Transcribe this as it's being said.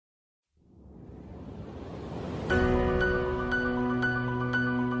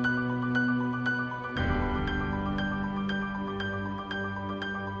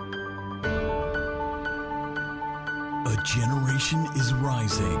A generation is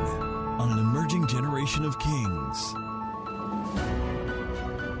rising on an emerging generation of kings.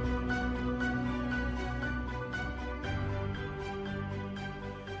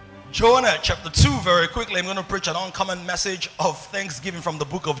 Jonah chapter 2, very quickly. I'm going to preach an uncommon message of Thanksgiving from the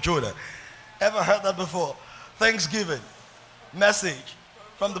book of Jonah. Ever heard that before? Thanksgiving message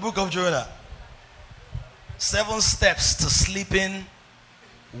from the book of Jonah. 7 steps to sleeping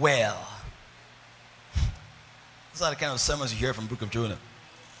well. These are the kind of sermons you hear from the book of Jonah.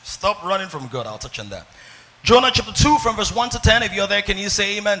 Stop running from God. I'll touch on that. Jonah chapter 2 from verse 1 to 10. If you're there, can you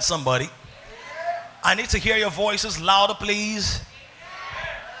say amen, somebody? I need to hear your voices louder, please.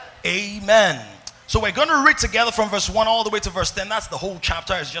 Amen. So we're going to read together from verse 1 all the way to verse 10. That's the whole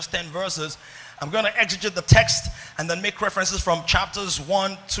chapter. It's just 10 verses. I'm going to exegete the text and then make references from chapters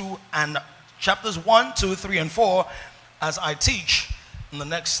 1, 2, 3, and 4 as I teach in the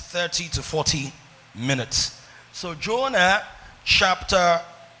next 30 to 40 minutes. So Jonah chapter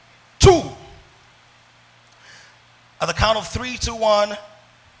 2. At the count of 3, 2, 1.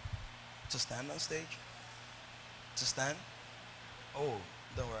 To stand on stage? To stand? Oh,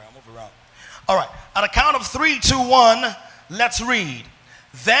 don't worry, I'll move around. All right. At the count of 3, 2, 1, let's read.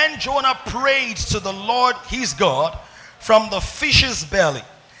 Then Jonah prayed to the Lord his God from the fish's belly.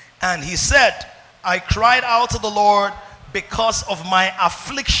 And he said, I cried out to the Lord because of my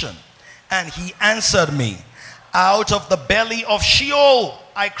affliction. And he answered me. Out of the belly of Sheol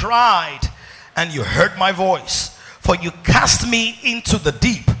I cried, and you heard my voice. For you cast me into the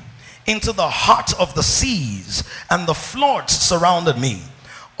deep, into the heart of the seas, and the floods surrounded me.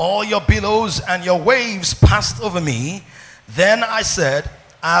 All your billows and your waves passed over me. Then I said,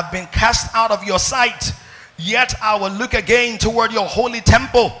 I have been cast out of your sight, yet I will look again toward your holy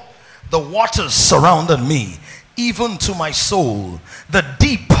temple. The waters surrounded me, even to my soul. The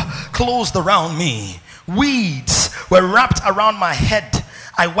deep closed around me. Weeds were wrapped around my head.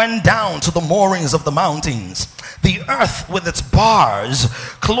 I went down to the moorings of the mountains. The earth with its bars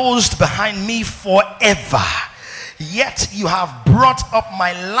closed behind me forever. Yet you have brought up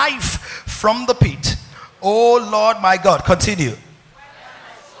my life from the pit. O Lord my God. Continue.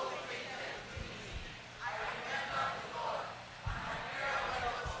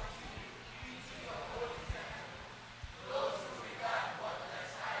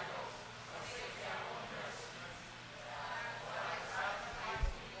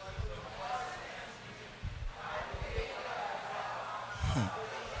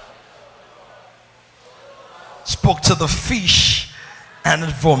 Spoke to the fish and it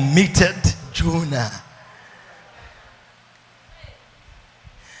vomited Jonah.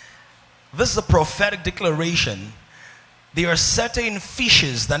 This is a prophetic declaration. There are certain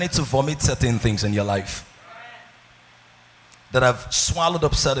fishes that need to vomit certain things in your life, that have swallowed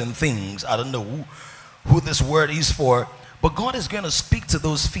up certain things. I don't know who this word is for, but God is going to speak to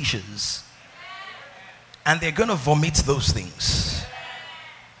those fishes and they're going to vomit those things.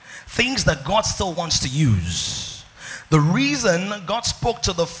 Things that God still wants to use. The reason God spoke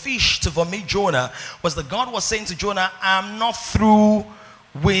to the fish to vomit Jonah was that God was saying to Jonah, I'm not through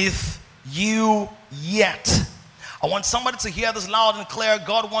with you yet. I want somebody to hear this loud and clear.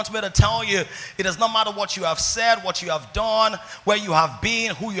 God wants me to tell you, it does not matter what you have said, what you have done, where you have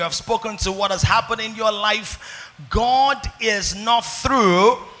been, who you have spoken to, what has happened in your life. God is not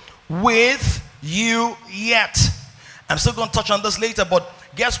through with you yet. I'm still going to touch on this later, but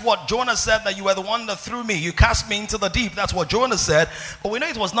guess what? Jonah said that you were the one that threw me. You cast me into the deep. That's what Jonah said. But we know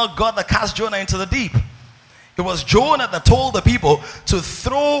it was not God that cast Jonah into the deep. It was Jonah that told the people to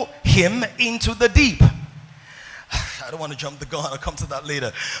throw him into the deep. I don't want to jump the gun. I'll come to that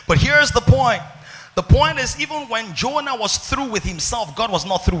later. But here's the point. The point is, even when Jonah was through with himself, God was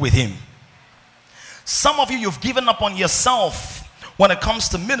not through with him. Some of you, you've given up on yourself when it comes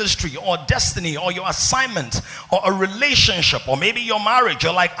to ministry or destiny or your assignment or a relationship or maybe your marriage.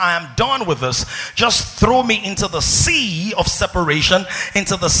 You're like, I am done with this. Just throw me into the sea of separation,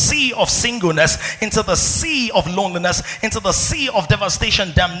 into the sea of singleness, into the sea of loneliness, into the sea of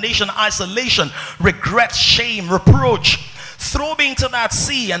devastation, damnation, isolation, regret, shame, reproach. Throw me into that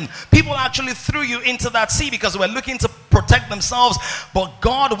sea. And people actually threw you into that sea because they were looking to protect themselves. But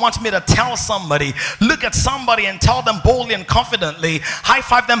God wants me to tell somebody, look at somebody and tell them boldly and confidently, high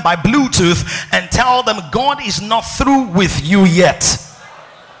five them by Bluetooth and tell them God is not through with you yet.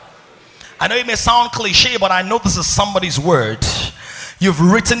 I know it may sound cliche, but I know this is somebody's word. You've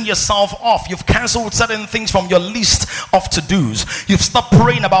written yourself off. You've canceled certain things from your list of to-dos. You've stopped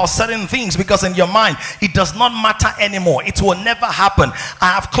praying about certain things because in your mind, it does not matter anymore. It will never happen.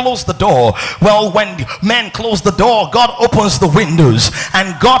 I have closed the door. Well, when men close the door, God opens the windows.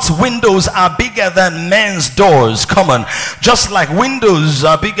 And God's windows are bigger than men's doors. Come on. Just like windows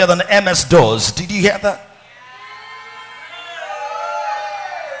are bigger than MS doors. Did you hear that?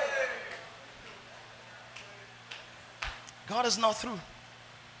 God is not through.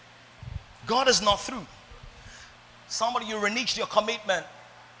 God is not through. Somebody, you reneged your commitment,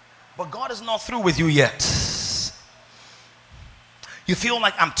 but God is not through with you yet. You feel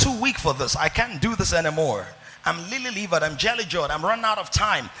like I'm too weak for this. I can't do this anymore. I'm lily-livered. I'm jelly-jawed. I'm running out of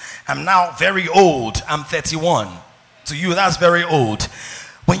time. I'm now very old. I'm 31. To you, that's very old.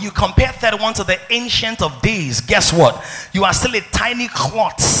 When you compare 31 to the ancient of days, guess what? You are still a tiny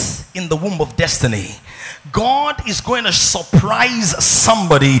clot in the womb of destiny. God is going to surprise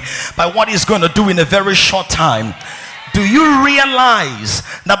somebody by what he's going to do in a very short time. Do you realize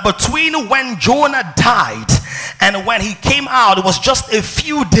that between when Jonah died and when he came out, it was just a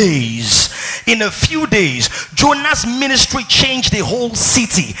few days? In a few days, Jonah's ministry changed the whole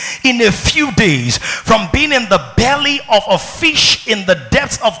city. In a few days, from being in the belly of a fish in the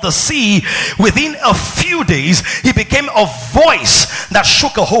depths of the sea, within a few days, he became a voice that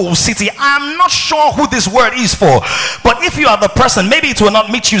shook a whole city. I'm not sure who this word is for, but if you are the person, maybe it will not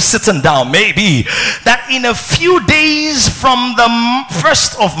meet you sitting down. Maybe that in a few days from the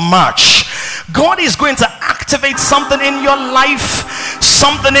 1st of March, God is going to activate something in your life,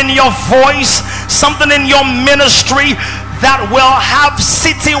 something in your voice, something in your ministry that will have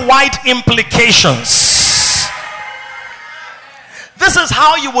citywide implications. This is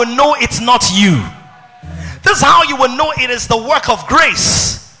how you will know it's not you. This is how you will know it is the work of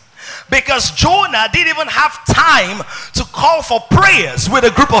grace. Because Jonah didn't even have time to call for prayers with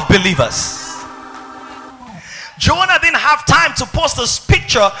a group of believers. Jonah didn't have time to post this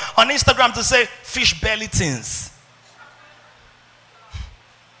picture on Instagram to say fish belly things.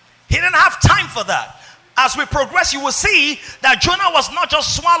 He didn't have time for that. As we progress, you will see that Jonah was not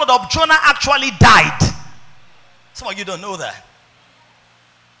just swallowed up, Jonah actually died. Some of you don't know that.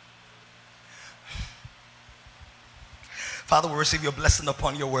 Father, we receive your blessing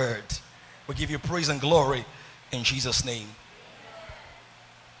upon your word. We give you praise and glory in Jesus' name.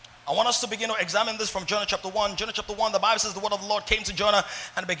 I want us to begin to examine this from Jonah chapter 1. Jonah chapter 1, the Bible says the word of the Lord came to Jonah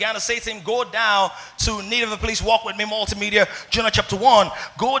and began to say to him, go down to Nineveh. Please walk with me, multimedia. Jonah chapter 1,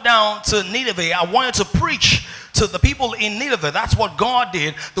 go down to Nineveh. I wanted to preach to the people in Nineveh. That's what God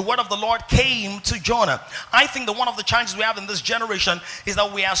did. The word of the Lord came to Jonah. I think that one of the challenges we have in this generation is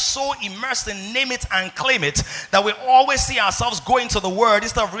that we are so immersed in name it and claim it that we always see ourselves going to the word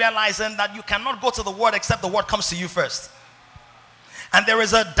instead of realizing that you cannot go to the word except the word comes to you first. And there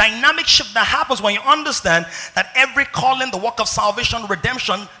is a dynamic shift that happens when you understand that every calling, the work of salvation,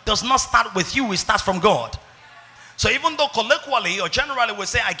 redemption does not start with you, it starts from God. So even though colloquially or generally we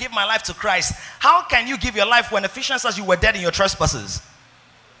say, I give my life to Christ, how can you give your life when Ephesians says you were dead in your trespasses?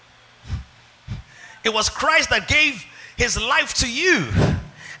 It was Christ that gave his life to you,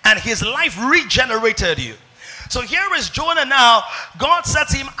 and his life regenerated you. So here is Jonah now. God said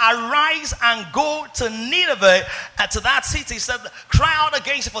to him, arise and go to Nineveh, and to that city. He said, cry out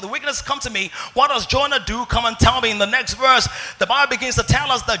against it, for the wickedness come to me. What does Jonah do? Come and tell me. In the next verse, the Bible begins to tell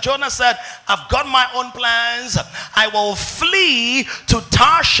us that Jonah said, I've got my own plans. I will flee to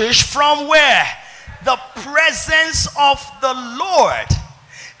Tarshish from where? The presence of the Lord.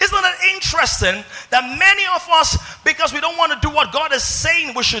 Isn't it interesting that many of us, because we don't want to do what God is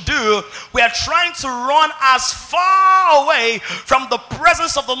saying we should do, we are trying to run as far away from the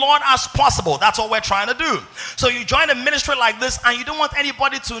presence of the Lord as possible. That's what we're trying to do. So you join a ministry like this and you don't want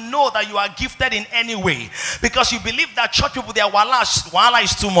anybody to know that you are gifted in any way, because you believe that church people, their wala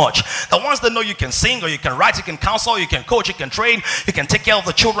is too much. That once they know you can sing or you can write, you can counsel, you can coach, you can train, you can take care of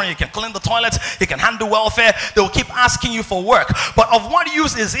the children, you can clean the toilets, you can handle welfare, they will keep asking you for work. But of what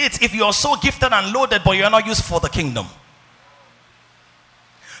use is it if you are so gifted and loaded but you are not used for the kingdom?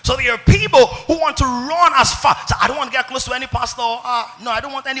 So there are people who want to run as far. So I don't want to get close to any pastor. No, I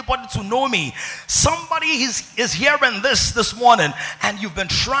don't want anybody to know me. Somebody is hearing this morning, and you've been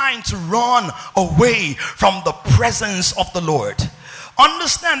trying to run away from the presence of the Lord.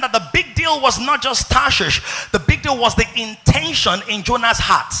 Understand that the big deal was not just Tarshish. The big deal was the intention in Jonah's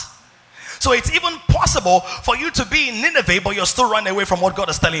heart. So it's even possible for you to be in Nineveh, but you're still running away from what God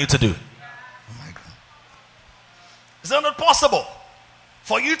is telling you to do. Oh my God. Is that not possible?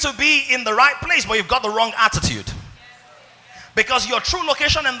 For you to be in the right place, but you've got the wrong attitude. Because your true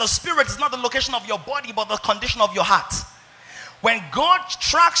location in the spirit is not the location of your body, but the condition of your heart. When God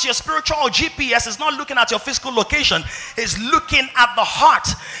tracks your spiritual GPS, it's not looking at your physical location, it's looking at the heart.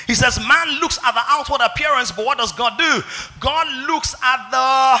 He says, man looks at the outward appearance, but what does God do? God looks at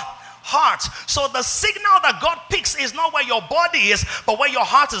the heart. So the signal that God picks is not where your body is, but where your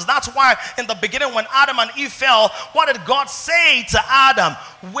heart is. That's why in the beginning, when Adam and Eve fell, what did God say to Adam?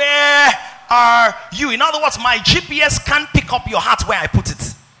 Where are you? In other words, my GPS can't pick up your heart where I put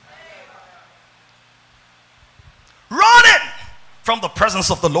it. Running from the presence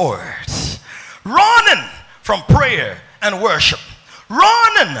of the Lord, running from prayer and worship,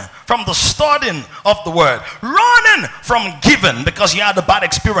 running from the studying of the word, running from giving because you had a bad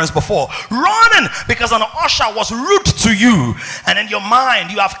experience before, running because an usher was rude to you, and in your mind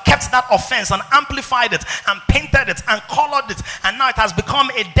you have kept that offense and amplified it and painted it and colored it, and now it has become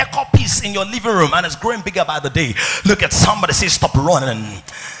a decor piece in your living room and it's growing bigger by the day. Look at somebody, say, stop running.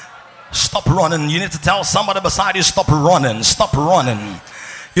 Stop running. You need to tell somebody beside you, stop running. Stop running.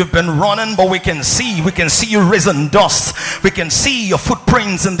 You've been running, but we can see you raising dust. We can see your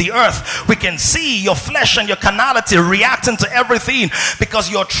footprints in the earth. We can see your flesh and your carnality reacting to everything because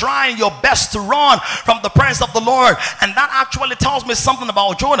you're trying your best to run from the presence of the Lord. And that actually tells me something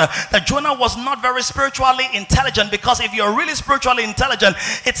about Jonah, that Jonah was not very spiritually intelligent, because if you're really spiritually intelligent,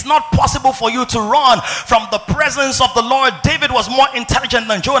 it's not possible for you to run from the presence of the Lord. David was more intelligent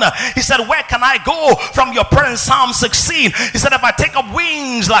than Jonah. He said, where can I go from your presence? Psalm 16. He said, if I take up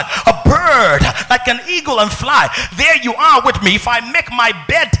wings like a bird, like an eagle, and fly, there you are with me. If I make my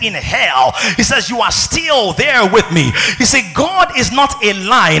bed in hell, he says, you are still there with me. You see, God is not a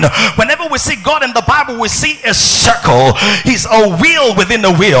line. Whenever we see God in the Bible, we see a circle. He's a wheel within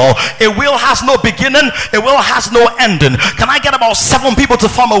a wheel. A wheel has no beginning, a wheel has no ending. Can I get about 7 people to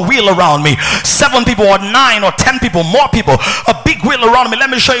form a wheel around me? 7 people, or 9 or 10 people, more people, a big wheel around me. Let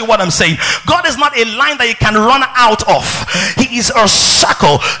me show you what I'm saying. God is not a line that you can run out of. He is a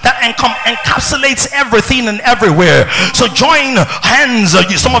circle that encapsulates everything and everywhere. So join hands.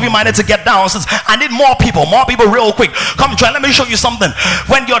 Some of you might need to get down. Since I need more people real quick. Come join. Let me show you something.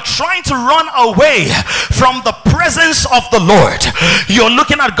 When you're trying to run away from the presence of the Lord, you're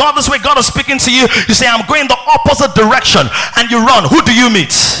looking at God this way. God is speaking to you. You say, I'm going the opposite direction, and you run. Who do you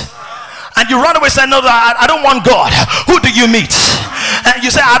meet? And you run away, say, no, I don't want God. Who do you meet? And you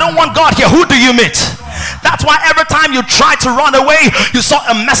say, I don't want God here. Who do you meet? That's why every time you try to run away, you saw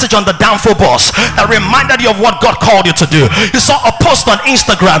a message on the downfall bus that reminded you of what God called you to do. You saw a post on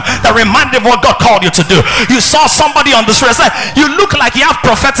Instagram that reminded you of what God called you to do. You saw somebody on the street say, you look like you have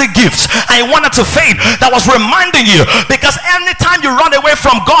prophetic gifts and you wanted to fade. That was reminding you, because anytime you run away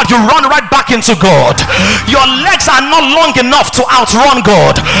from God, you run right back into God. Your legs are not long enough to outrun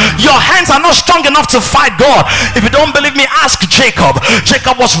God. Your hands are not strong enough to fight God. If you don't believe me, ask Jacob.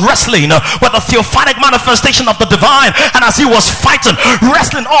 Jacob was wrestling with a theophanic manifestation of the divine, and as he was fighting,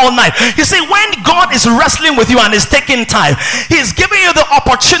 wrestling all night. You see, when God is wrestling with you and is taking time, he's giving you the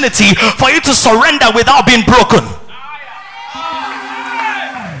opportunity for you to surrender without being broken,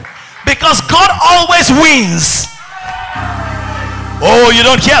 because God always wins. Oh, you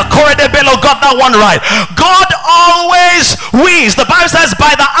don't hear? Corey de Bello got that one right. God always wins. The Bible says,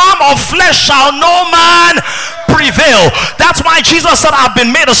 by the arm of flesh shall no man prevail. That's why Jesus said, I've been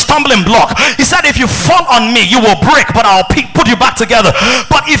made a stumbling block. He said, if you fall on me, you will break, but I'll put you back together.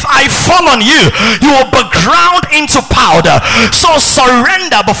 But if I fall on you, you will be ground into powder. So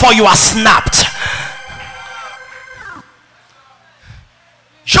surrender before you are snapped.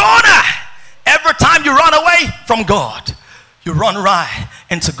 Jonah, every time you run away from God, you run right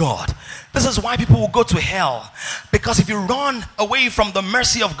into God. This is why people will go to hell, because if you run away from the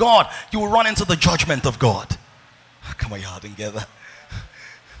mercy of God, you will run into the judgment of God. Come on, y'all together.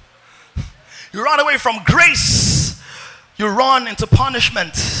 You run away from grace, you run into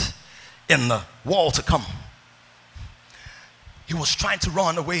punishment in the wall to come. He was trying to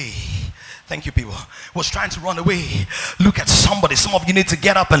run away. Thank you, people. Was trying to run away. Look at somebody. Some of you need to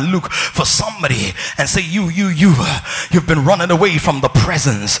get up and look for somebody and say, you've been running away from the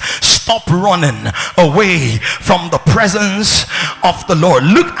presence. Stop running away from the presence of the Lord.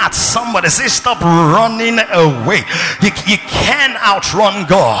 Look at somebody. Say, stop running away. You can't outrun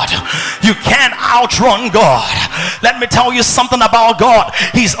God. You can't outrun God. Let me tell you something about God.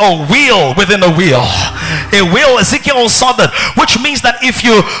 He's a wheel within a wheel. A wheel, Ezekiel saw that, which means that if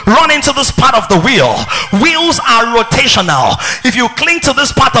you run into this part of the wheel, wheels are rotational. If you cling to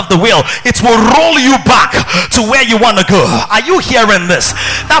this part of the wheel, it will roll you back to where you want to go. Are you hearing this?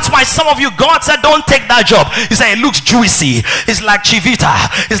 That's why some of you, God said, don't take that job. He said, it looks juicy. It's like Chivita.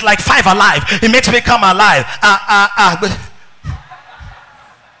 It's like Five Alive. It makes me come alive.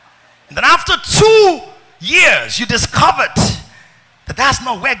 And then after 2 years, you discovered That's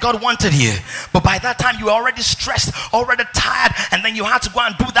not where God wanted you. But by that time, you were already stressed, already tired, and then you had to go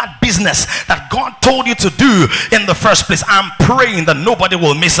and do that business that God told you to do in the first place. I'm praying that nobody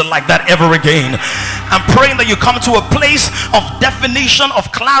will miss it like that ever again. I'm praying that you come to a place of definition, of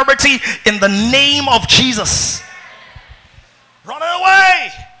clarity in the name of Jesus. Run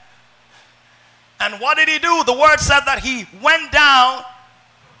away. And what did he do? The word said that he went down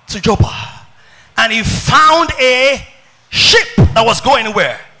to Joppa and he found a ship that was going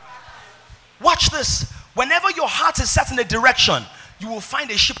where? Watch this. Whenever your heart is set in a direction, you will find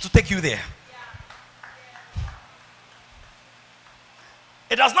a ship to take you there.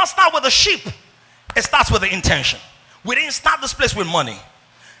 It does not start with a ship. It starts with the intention. We didn't start this place with money.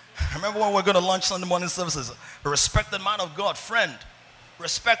 I remember when we were going to launch Sunday morning services, a respected man of God, friend,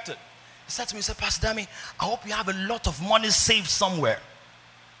 respected. He said to me, he said, Pastor Dami, I hope you have a lot of money saved somewhere.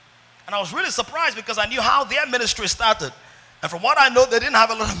 And I was really surprised because I knew how their ministry started. And from what I know, they didn't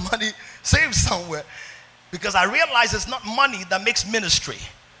have a lot of money saved somewhere. Because I realized it's not money that makes ministry.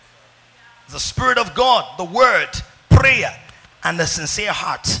 It's the Spirit of God, the Word, prayer, and the sincere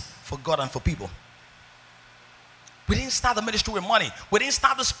heart for God and for people. We didn't start the ministry with money. We didn't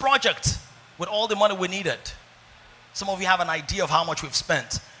start this project with all the money we needed. Some of you have an idea of how much we've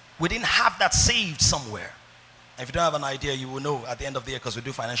spent. We didn't have that saved somewhere. If you don't have an idea, you will know at the end of the year because we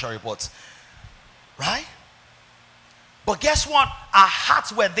do financial reports. Right? But guess what? Our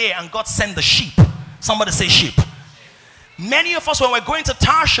hearts were there and God sent the sheep. Somebody say sheep. Many of us, when we're going to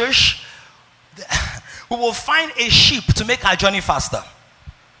Tarshish, we will find a sheep to make our journey faster.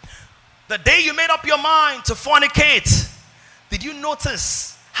 The day you made up your mind to fornicate, did you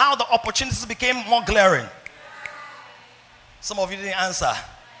notice how the opportunities became more glaring? Some of you didn't answer.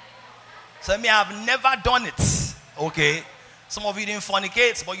 So me, I've never done it. Okay. Some of you didn't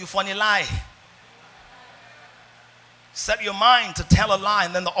fornicate, but you funny lie. Set your mind to tell a lie,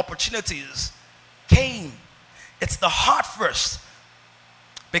 and then the opportunities came. It's the heart first.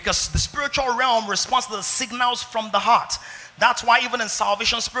 Because the spiritual realm responds to the signals from the heart. That's why even in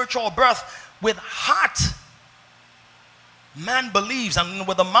salvation, spiritual birth, with heart, man believes, and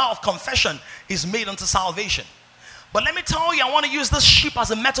with the mouth, confession is made unto salvation. But let me tell you, I want to use this sheep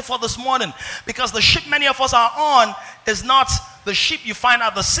as a metaphor this morning, because the sheep many of us are on is not the sheep you find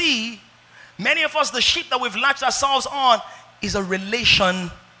at the sea. Many of us, the sheep that we've latched ourselves on is a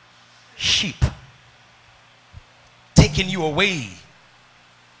relation sheep, taking you away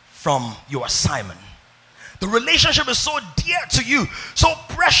from your assignment. The relationship is so dear to you, so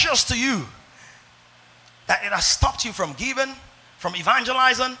precious to you, that it has stopped you from giving, from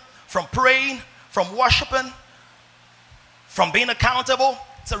evangelizing, from praying, from worshiping, from being accountable.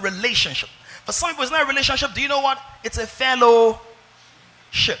 It's a relationship. For some people, it's not a relationship. Do you know what? It's a fellowship.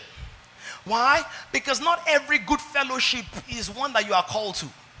 Why? Because not every good fellowship is one that you are called to.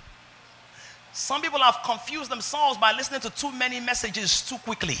 Some people have confused themselves by listening to too many messages too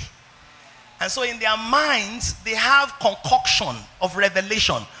quickly. And so in their minds, they have concoction of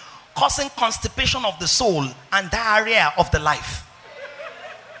revelation, causing constipation of the soul and diarrhea of the life.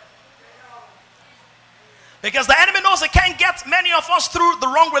 Because the enemy knows he can't get many of us through the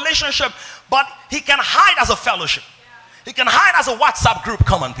wrong relationship, but he can hide as a fellowship. He can hide as a WhatsApp group.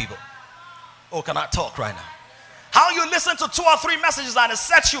 Come on, people. Oh, can I talk right now? How you listen to 2 or 3 messages and it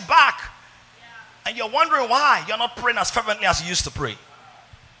sets you back, and you're wondering why you're not praying as fervently as you used to pray.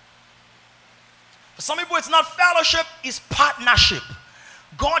 For some people, it's not fellowship, it's partnership.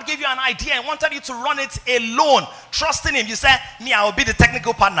 God gave you an idea and wanted you to run it alone, trusting him. You said, me, I will be the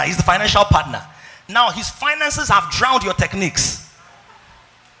technical partner. He's the financial partner. Now his finances have drowned your techniques.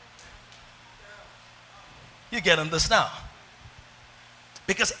 You getting this now?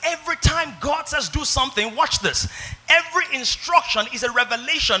 Because every time God says do something, watch this. Every instruction is a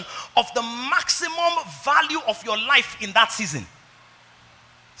revelation of the maximum value of your life in that season.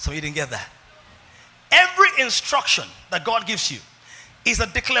 So you didn't get that. Every instruction that God gives you is a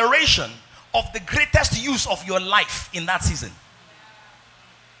declaration of the greatest use of your life in that season.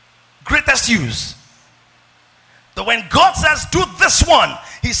 Greatest use. That when God says do this one,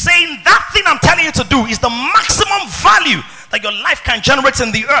 he's saying that thing I'm telling you to do is the maximum value that your life can generate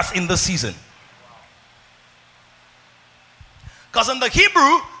in the earth in this season. Because in the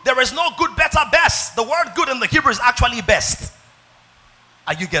Hebrew, there is no good, better, best. The word good in the Hebrew is actually best.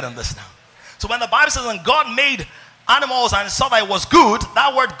 Are you getting this now? So when the Bible says, when God made animals and saw that it was good,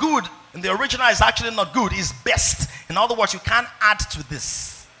 that word good in the original is actually not good, it's best. In other words, you can't add to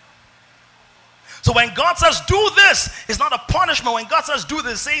this. So when God says do this, it's not a punishment. When God says do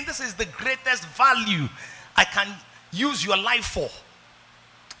this, saying this is the greatest value I can use your life for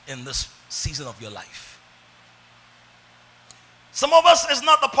in this season of your life. Some of us, it's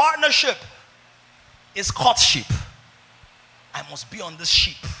not the partnership, it's courtship. I must be on this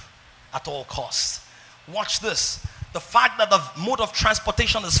ship at all costs. Watch this. The fact that the mode of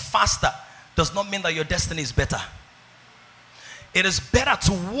transportation is faster does not mean that your destiny is better. It is better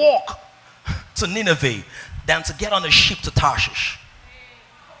to walk to Nineveh than to get on a ship to Tarshish.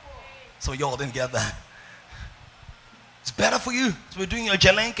 So y'all didn't get that. It's better for you to be doing your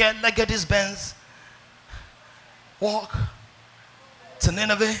Jelenke, Legatis Benz, walk to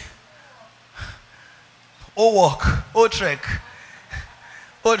Nineveh, or walk, or trek.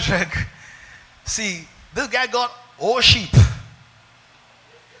 See, this guy got all sheep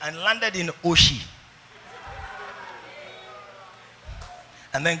and landed in Oshi.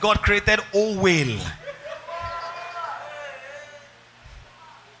 And then God created all whale.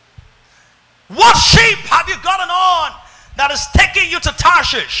 What sheep have you gotten on that is taking you to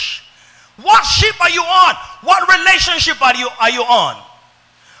Tarshish? What sheep are you on? What relationship are you on?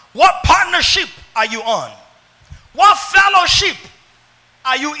 What partnership are you on? What fellowship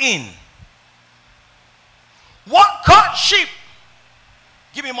are you in? What courtship?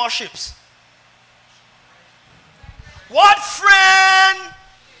 Give me more ships. What friendship?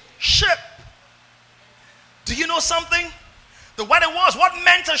 Do you know something? The way it was, what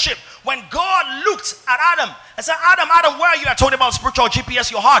mentorship? When God looked at Adam and said, Adam, where are you? I told you about spiritual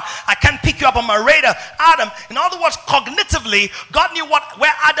GPS, your heart. I can't pick you up on my radar. Adam, in other words, cognitively, God knew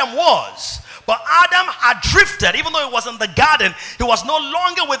where Adam was. But Adam had drifted, even though he was in the garden, he was no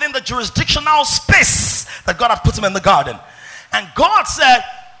longer within the jurisdictional space that God had put him in the garden. And God said,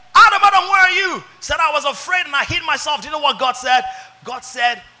 Adam, where are you? He said, I was afraid and I hid myself. Do you know what God said? God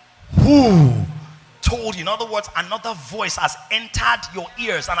said, who told you? In other words, another voice has entered your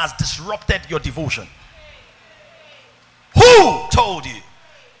ears and has disrupted your devotion. Who told you?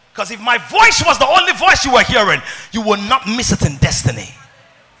 Because if my voice was the only voice you were hearing, you will not miss it in destiny.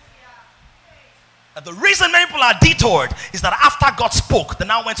 And the reason many people are detoured is that after God spoke, they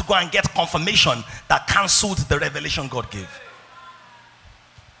now went to go and get confirmation that cancelled the revelation God gave.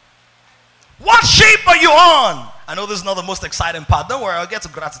 What sheep are you on? I know this is not the most exciting part. Don't worry, I'll get to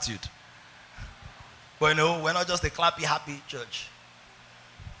gratitude. But no, we're not just a clappy, happy church.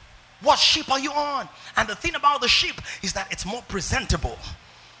 What sheep are you on? And the thing about the sheep is that it's more presentable.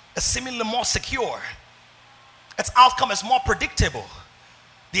 It's seemingly more secure. Its outcome is more predictable.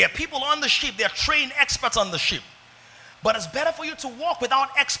 There are people on the sheep. They are trained experts on the sheep. But it's better for you to walk without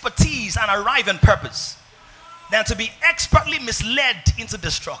expertise and arrive in purpose than to be expertly misled into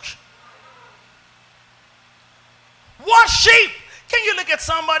destruction. What sheep? Can you look at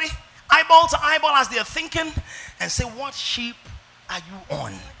somebody eyeball to eyeball as they're thinking and say, what sheep are you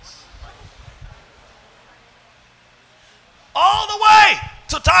on? All the way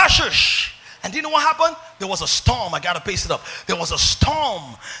to Tarshish. And do you know what happened? There was a storm. I got to paste it up. There was a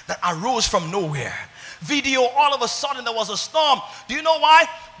storm that arose from nowhere. Video, all of a sudden there was a storm. Do you know why?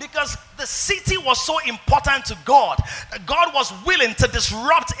 Because the city was so important to God that God was willing to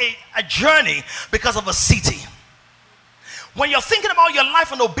disrupt a journey because of a city. When you're thinking about your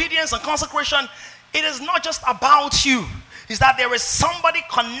life and obedience and consecration, it is not just about you. It's that there is somebody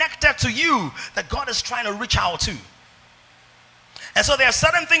connected to you that God is trying to reach out to. And so there are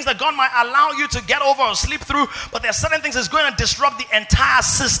certain things that God might allow you to get over or sleep through, but there are certain things that's going to disrupt the entire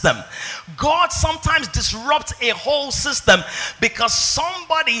system. God sometimes disrupts a whole system because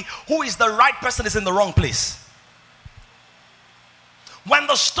somebody who is the right person is in the wrong place. When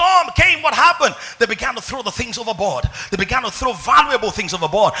the storm came, what happened? They began to throw the things overboard. They began to throw valuable things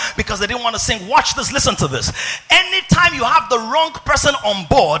overboard because they didn't want to sink. Watch this, listen to this. Anytime you have the wrong person on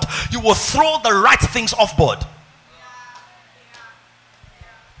board, you will throw the right things off board.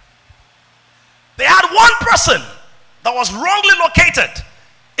 They had one person that was wrongly located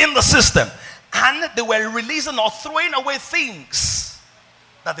in the system, and they were releasing or throwing away things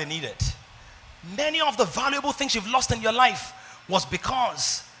that they needed. Many of the valuable things you've lost in your life was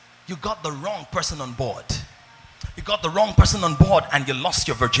because you got the wrong person on board. You got the wrong person on board and you lost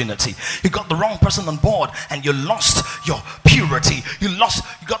your virginity. You got the wrong person on board and you lost your purity. You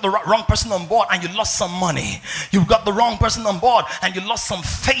got the wrong person on board and you lost some money. You got the wrong person on board and you lost some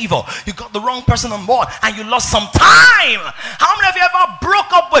favor. You got the wrong person on board and you lost some time. How many of you ever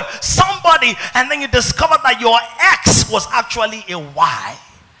broke up with somebody and then you discovered that your ex was actually a why?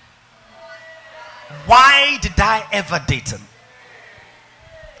 Why did I ever date him?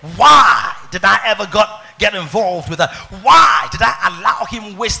 Why did I ever get involved with that? Why did I allow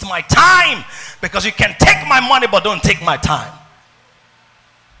him waste my time? Because you can take my money but don't take my time.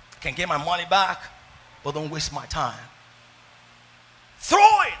 You can get my money back but don't waste my time.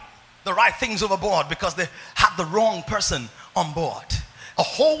 Throwing the right things overboard because they had the wrong person on board. A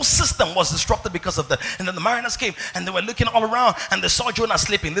whole system was disrupted because of that. And then the mariners came and they were looking all around and they saw Jonah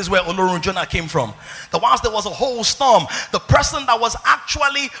sleeping. This is where Olorun Jonah came from. That whilst there was a whole storm, the person that was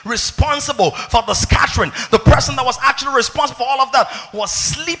actually responsible for the scattering, the person that was actually responsible for all of that, was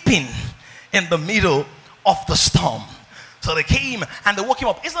sleeping in the middle of the storm. So they came and they woke him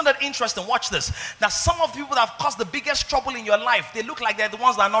up. Isn't that interesting? Watch this. Now, some of the people that have caused the biggest trouble in your life, they look like they're the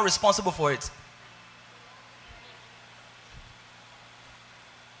ones that are not responsible for it.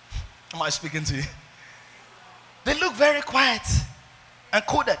 Am I speaking to you? They look very quiet and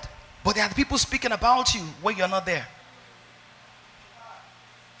coded, but there are people speaking about you when you're not there.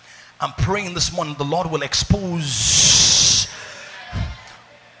 I'm praying this morning the Lord will expose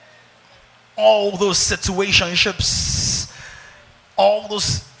all those situationships, all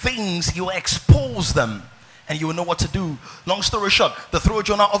those things. He will expose them and you will know what to do. Long story short, they throw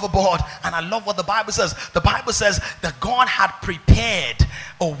Jonah overboard. And I love what the Bible says. The Bible says that God had prepared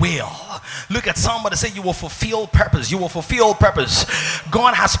a whale. Look at somebody, say you will fulfill purpose. You will fulfill purpose.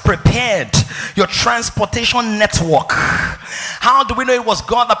 God has prepared your transportation network. How do we know it was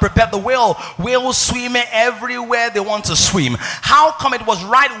God that prepared the whale? Whales swim everywhere they want to swim. How come it was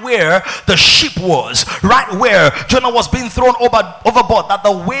right where the ship was, right where Jonah was being thrown overboard, that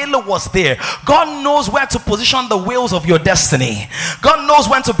the whale was there? God knows where to position the wheels of your destiny. God knows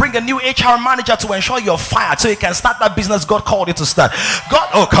when to bring a new HR manager to ensure you're fired so you can start that business God called you to start.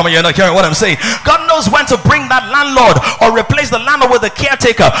 Come on, you're not hearing what I'm saying. God knows when to bring that landlord or replace the landlord with a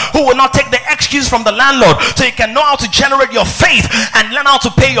caretaker who will not take the excuse from the landlord, so you can know how to generate your faith and learn how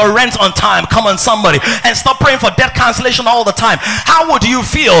to pay your rent on time. Come on, somebody, and stop praying for debt cancellation all the time. How would you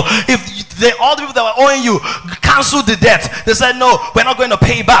feel if all the people that were owing you canceled the debt? They said, no, we're not going to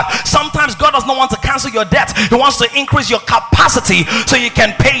pay back. Sometimes God does not want to cancel your debt. He wants to increase your capacity so you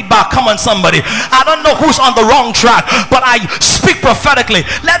can pay back. Come on, somebody. I don't know who's on the wrong track, but I speak prophetically.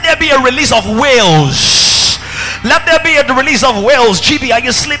 Let there be a release of whales. Let there be a release of whales. GB, are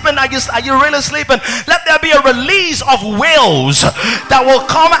you sleeping? Are you really sleeping? Let there be a release of whales that will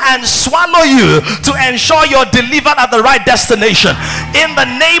come and swallow you to ensure you're delivered at the right destination. In the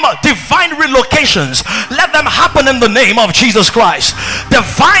name of divine relocations, let them happen in the name of Jesus Christ.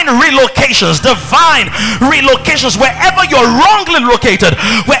 Divine relocations, wherever you're wrongly located,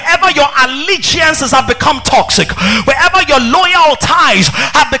 wherever your allegiances have become toxic, wherever your loyal ties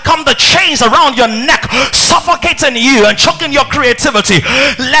have become the chains around your neck, suffocating you and choking your creativity.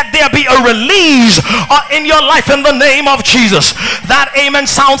 Let there be a release in your life in the name of Jesus. That amen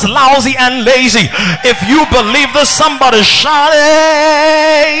sounds lousy and lazy. If you believe this, somebody shout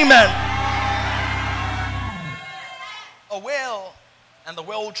amen. A whale, and the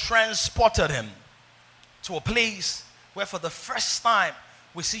whale transported him to a place where for the first time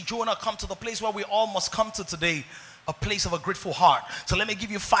we see Jonah come to the place where we all must come to today, a place of a grateful heart. So let me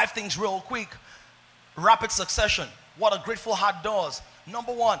give you 5 things real quick. Rapid succession. What a grateful heart does.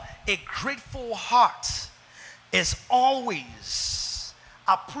 Number 1, a grateful heart is always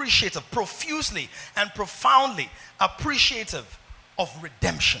appreciative, profusely and profoundly appreciative of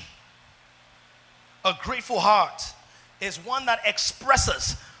redemption. A grateful heart is one that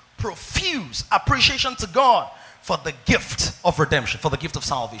expresses profuse appreciation to God for the gift of redemption, for the gift of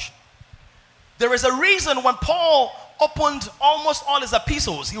salvation. There is a reason when Paul opened almost all his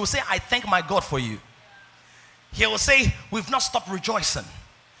epistles, he will say, I thank my God for you. He will say, we've not stopped rejoicing.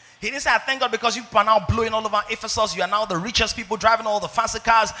 He didn't say, I thank God because you are now blowing all over Ephesus. You are now the richest people driving all the fancy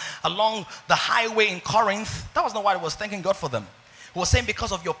cars along the highway in Corinth. That was not why he was thanking God for them. He was saying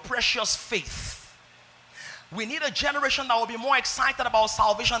because of your precious faith. We need a generation that will be more excited about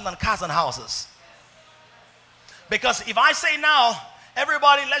salvation than cars and houses. Because if I say now,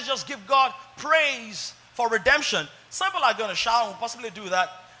 everybody, let's just give God praise for redemption, some people are going to shout and will possibly do that.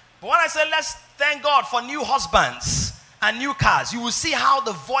 But when I say let's thank God for new husbands and new cars, you will see how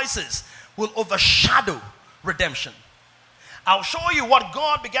the voices will overshadow redemption. I'll show you what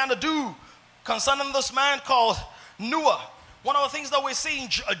God began to do concerning this man called Noah. One of the things that we see in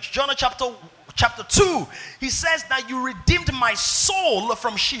Jonah chapter 2, he says that you redeemed my soul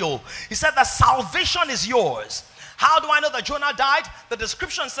from Sheol. He said that salvation is yours. How do I know that Jonah died? The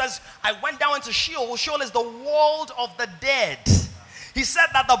description says, I went down into Sheol. Sheol is the world of the dead. He said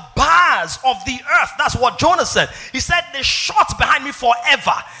that the bars of the earth, that's what Jonah said. He said, they shut behind me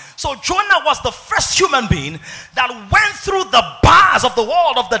forever. So Jonah was the first human being that went through the bars of the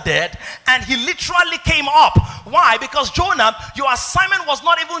world of the dead, and he literally came up. Why? Because Jonah, your assignment was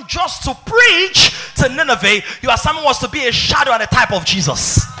not even just to preach to Nineveh. Your assignment was to be a shadow and a type of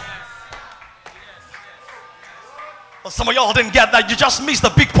Jesus. Well, some of y'all didn't get that. You just missed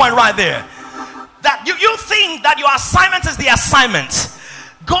the big point right there. That you think that your assignment is the assignment.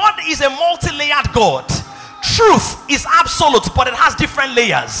 God is a multi-layered God. Truth is absolute, but it has different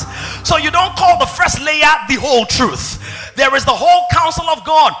layers. So you don't call the first layer the whole truth. There is the whole counsel of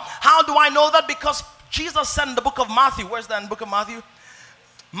God. How do I know that? Because Jesus said in the book of Matthew, where's that in the book of Matthew?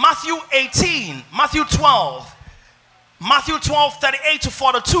 Matthew 18, Matthew 12. Matthew 12, 38 to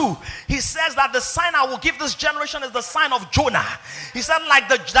 42. He says that the sign I will give this generation is the sign of Jonah. He said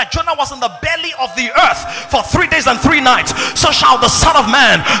that Jonah was in the belly of the earth for 3 days and 3 nights. So shall the Son of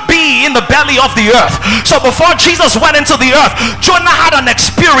Man be in the belly of the earth. So before Jesus went into the earth, Jonah had an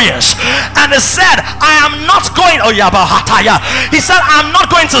experience. And he said, I am not going, he said, I'm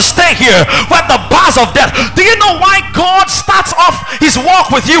not going to stay here with the bars of death. Do you know why God starts off his walk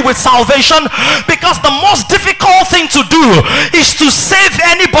with you with salvation? Because the most difficult thing to do is to save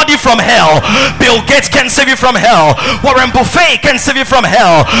anybody from hell. Bill Gates can save you from hell. Warren Buffett can save you from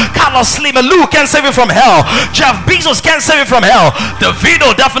hell. Carlos Slim Lou can save you from hell. Jeff Bezos can save you from hell.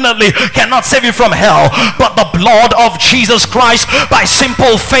 Davido definitely cannot save you from hell. But the blood of Jesus Christ, by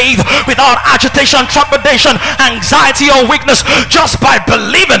simple faith, without agitation, trepidation, anxiety, or weakness, just by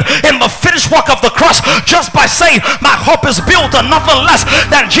believing in the finished work of the cross, just by saying my hope is built on nothing less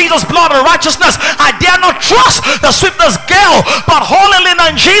than Jesus' blood and righteousness, I dare not trust the swiftness gale, but wholly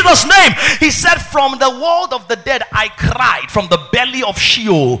in Jesus' name. He said, from the world of the dead I cried, from the belly of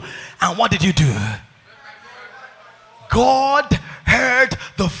Sheol. And what did you do? God heard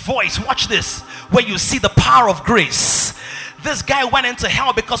the voice. Watch this, where you see the power of grace. This guy went into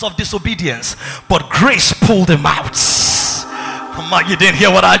hell because of disobedience, but grace pulled him out. You didn't hear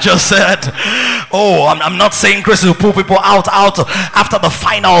what I just said. Oh, I'm not saying grace will pull people out after the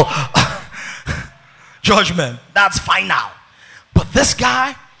final judgment. That's final. But this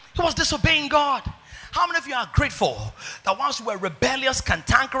guy, he was disobeying God. How many of you are grateful that once you were rebellious,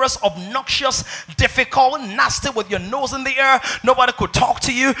 cantankerous, obnoxious, difficult, nasty, with your nose in the air, nobody could talk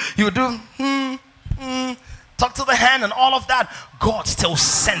to you, you do talk to the hand and all of that, God still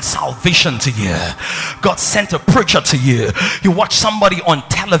sent salvation to you. God sent a preacher to you. You watch somebody on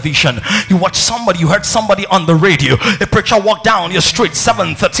television, you heard somebody on the radio, a preacher walked down your street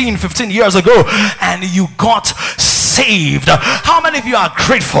 7, 13, 15 years ago, and you got saved. How many of you are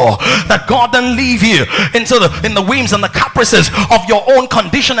grateful that God didn't leave you in the whims and the caprices of your own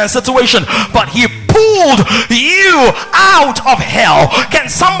condition and situation, but he pulled you out of hell? Can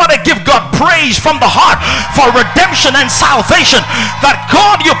somebody give God praise from the heart for redemption and salvation? That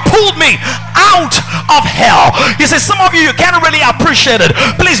God, you pulled me out of hell. You see, some of you can't really appreciate it.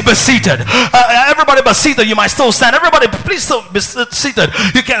 Please be seated. Everybody be seated. You might still stand. Everybody please still be seated.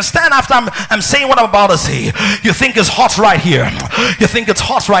 You can stand after I'm saying what I'm about to say. You think it's hot right here. You think it's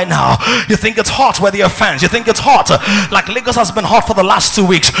hot right now. You think it's hot where there are fans. You think it's hot like Lagos has been hot for the last 2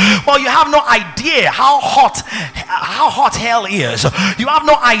 weeks. Well, you have no idea how hot hell is. You have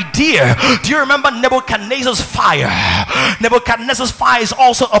no idea. Do you remember Nebuchadnezzar's fire? Nebuchadnezzar's fire is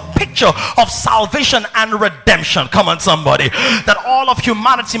also a picture of salvation and redemption. Come on, somebody. That all of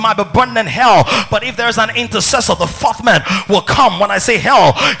humanity might be burned in hell, but if there's an intercessor, the fourth man will come. When I say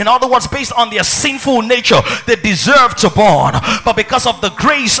hell, in other words, based on their sinful nature, they deserve to burn, but because of the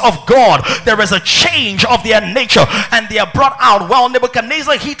grace of God, there is a change of their nature and they are brought out. Well,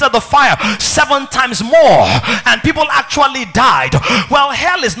 Nebuchadnezzar heated the fire 7 times more and people actually died. Well,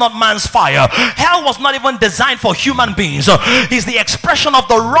 hell is not man's fire. Hell was not even designed for human beings. It's the expression of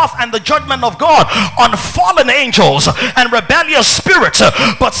the wrath and the judgment of God on fallen angels and rebellious spirits.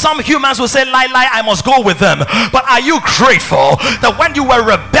 But some humans will say, lie, I must go with them. But are you grateful that when you were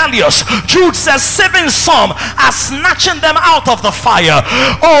rebellious, Jude says, saving some are snatching them out of the fire?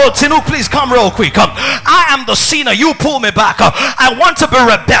 Oh, Tinu, please come real quick. I am the sinner, you pull me back. I want to be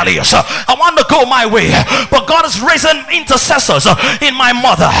rebellious, I want to go my way, but God is raising intercessors in my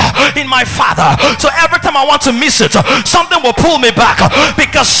mother, in my father. So every time I want to miss it, something will pull me back,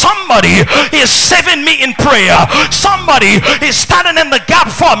 because somebody is saving me in prayer. Somebody is standing in the gap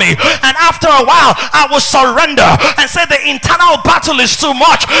for me, and after a while I will surrender and say the internal battle is too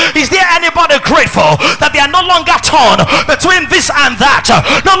much. Is there anybody grateful that they are no longer torn between this and that,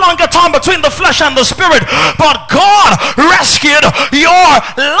 no longer torn between the flesh and the spirit, but God rescued your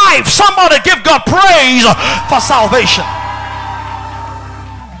life? Somebody give God praise for salvation.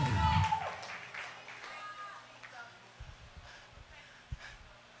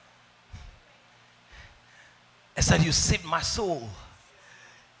 He said, you saved my soul.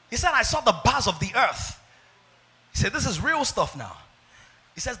 He said, I saw the bars of the earth. He said, this is real stuff now.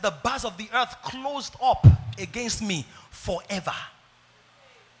 He says, the bars of the earth closed up against me forever.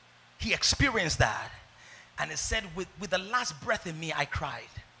 He experienced that. And he said, with the last breath in me, I cried.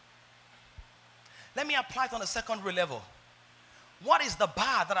 Let me apply it on a secondary level. What is the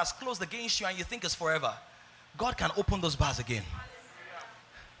bar that has closed against you and you think is forever? God can open those bars again.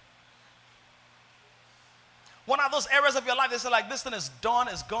 What are those areas of your life that say like, this thing is done,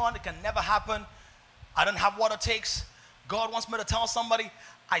 it's gone, it can never happen. I don't have what it takes. God wants me to tell somebody,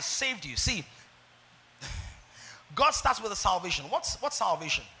 I saved you. See, God starts with a salvation. What's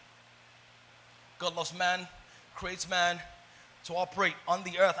salvation? God loves man, creates man to operate on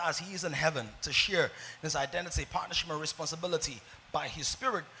the earth as he is in heaven, to share his identity, partnership, and responsibility by his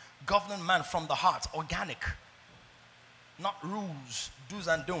spirit, governing man from the heart, organic. Not rules, do's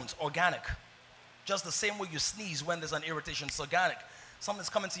and don'ts, organic. Just the same way you sneeze when there's an irritation, it's organic. Something's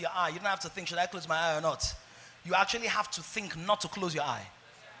coming to your eye, you don't have to think, should I close my eye or not? You actually have to think not to close your eye.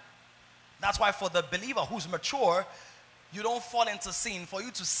 That's why for the believer who's mature, you don't fall into sin. For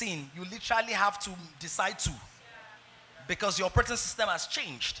you to sin, you literally have to decide to. Because your operating system has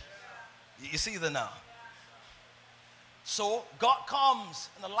changed. You see that now? So God comes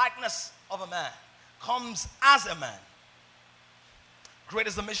in the likeness of a man. Comes as a man. Great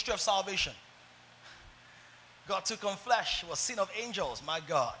is the mystery of salvation. God took on flesh. He was seen of angels. My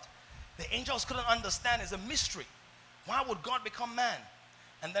God. The angels couldn't understand. It's a mystery. Why would God become man?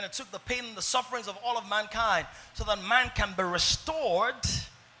 And then it took the pain and the sufferings of all of mankind so that man can be restored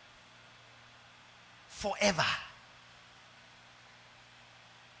forever.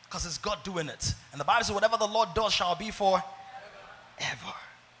 Because it's God doing it. And the Bible says whatever the Lord does shall be forever.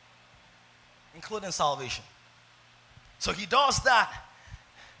 Including salvation. So he does that.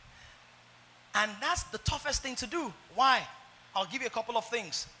 And that's the toughest thing to do. Why? I'll give you a couple of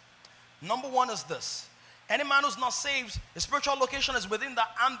things. Number one is this. Any man who's not saved, his spiritual location is within the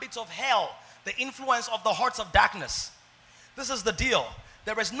ambit of hell, the influence of the hearts of darkness. This is the deal.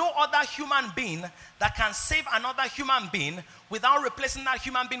 There is no other human being that can save another human being without replacing that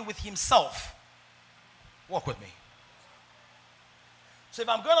human being with himself. Walk with me. So if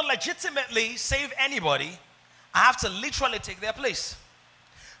I'm going to legitimately save anybody, I have to literally take their place.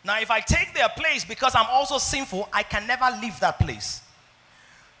 Now, if I take their place because I'm also sinful, I can never leave that place.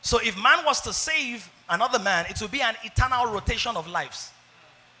 So if man was to save another man, it would be an eternal rotation of lives.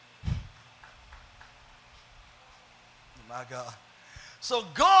 My God. So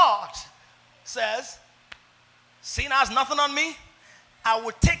God says, sin has nothing on me. I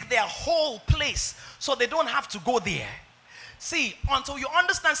will take their whole place so they don't have to go there. See, until you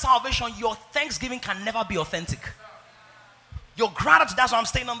understand salvation, your thanksgiving can never be authentic. Your gratitude, that's why I'm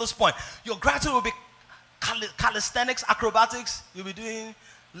staying on this point. Your gratitude will be calisthenics, acrobatics. You'll be doing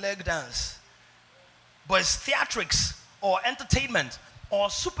leg dance. But it's theatrics or entertainment or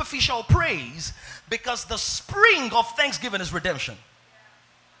superficial praise, because the spring of thanksgiving is redemption.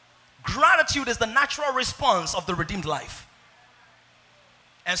 Gratitude is the natural response of the redeemed life.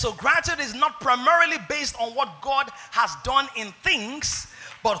 And so gratitude is not primarily based on what God has done in things,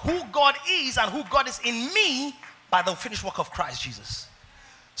 but who God is and who God is in me by the finished work of Christ Jesus.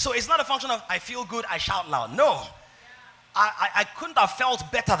 So it's not a function of I feel good, I shout loud. No. I couldn't have felt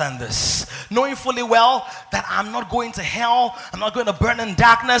better than this. Knowing fully well that I'm not going to hell, I'm not going to burn in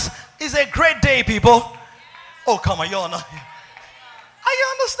darkness. It's a great day, people. Oh, come on, you're not. Are you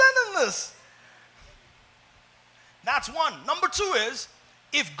understanding this? That's one. Number two is,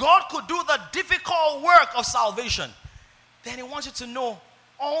 if God could do the difficult work of salvation, then he wants you to know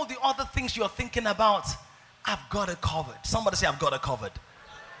all the other things you're thinking about, I've got it covered. Somebody say, I've got it covered.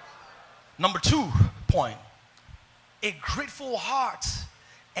 Number 2 point. A grateful heart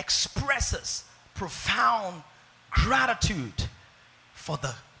expresses profound gratitude for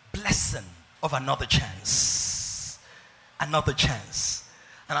the blessing of another chance. Another chance.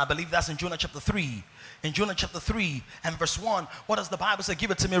 And I believe that's in Jonah chapter 3. In Jonah chapter 3 and verse 1, what does the Bible say?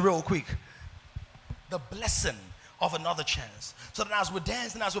 Give it to me real quick. The blessing of another chance. So that as we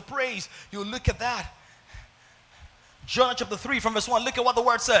dance and as we praise, you look at that. Jonah chapter 3 from verse 1, look at what the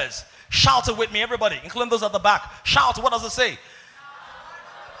word says. Shout it with me, everybody, including those at the back. Shout, what does it say?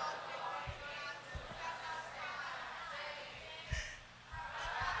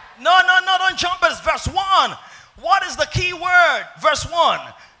 No, don't jump. It's verse 1. What is the key word? Verse 1.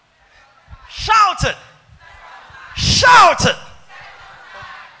 Shout it. Shout it. Oh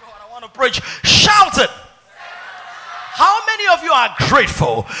my God, I want to preach. Shout it. How many of you are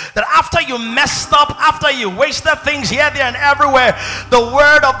grateful that after you messed up, after you wasted things here, there, and everywhere, the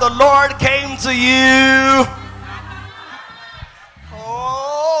word of the Lord came to you?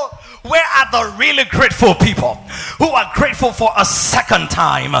 Oh, Where are the really grateful people who are grateful for a second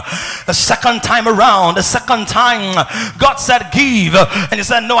time around, a second time? God said give, and he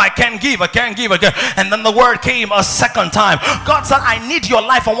said no, I can't give. And then the word came a second time. God said, I need your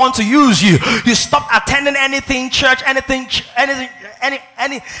life, I want to use you. You stopped attending anything church, anything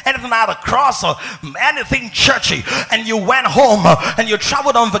out of cross or anything churchy, and you went home and you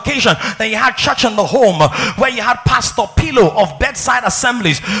traveled on vacation. Then you had church in the home where you had Pastor Pillow of Bedside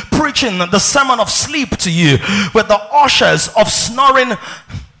Assemblies preaching the sermon of sleep to you with the ushers of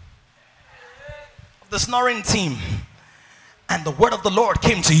the snoring team. And the word of the Lord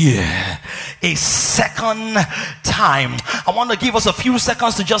came to you a second time. I want to give us a few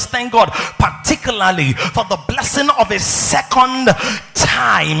seconds to just thank God, particularly for the blessing of a second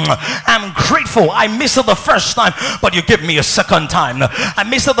time. I'm grateful. I missed it the first time, but you gave me a second time. I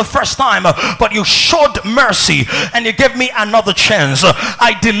missed it the first time, but you showed mercy and you gave me another chance.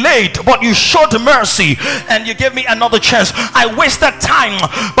 I delayed, but you showed mercy and you gave me another chance. I wasted time,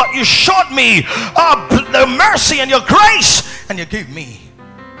 but you showed me the mercy and your grace, and you gave me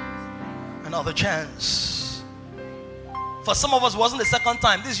another chance. For some of us, it wasn't the second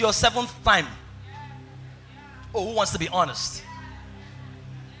time. This is your seventh time. Oh, who wants to be honest?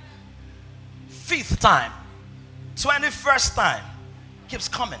 Fifth time. 21st time. Keeps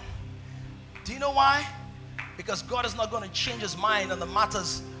coming. Do you know why? Because God is not going to change his mind on the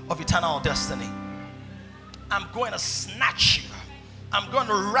matters of eternal destiny. I'm going to snatch you. I'm going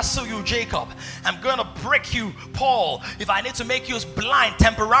to wrestle you, Jacob. I'm going to break you, Paul. If I need to make you blind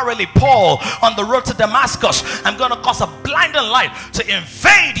temporarily, Paul, on the road to Damascus, I'm going to cause a blinding light to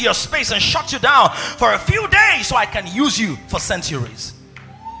invade your space and shut you down for a few days so I can use you for centuries.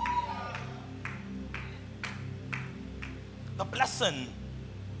 The blessing,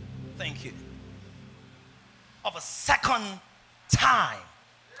 thank you, of a second time.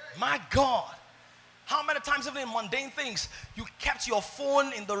 My God. How many times, even in mundane things, you kept your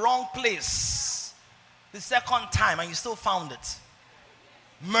phone in the wrong place the second time and you still found it?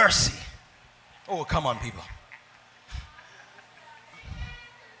 Mercy. Oh, come on, people.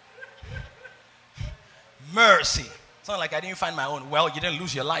 Mercy. It's not like I didn't find my own. Well, you didn't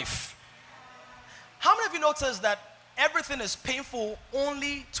lose your life. How many of you noticed that everything is painful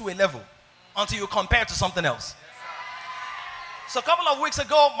only to a level until you compare it to something else? So a couple of weeks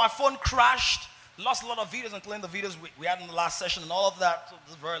ago, my phone crashed. Lost a lot of videos, including the videos we had in the last session and all of that. So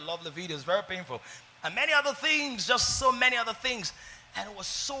this is very lovely videos, very painful. And many other things, just so many other things. And it was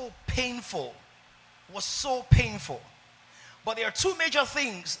so painful. It was so painful. But there are two major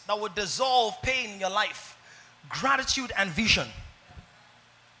things that would dissolve pain in your life: gratitude and vision.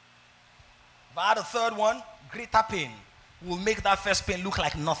 If I had a third one, greater pain will make that first pain look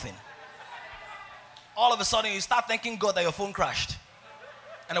like nothing. All of a sudden, you start thanking God that your phone crashed.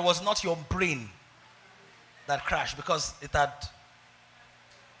 And it was not your brain that crashed, because it had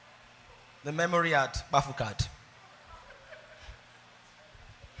the memory had Bafukad.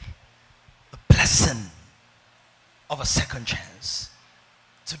 The blessing of a second chance.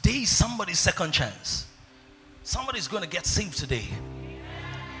 Today is somebody's second chance. Somebody's going to get saved today.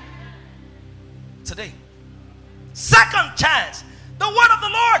 Today. Second chance. The word of the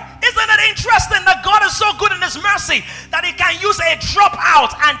Lord. Isn't it interesting that God is so good in his mercy that he can use a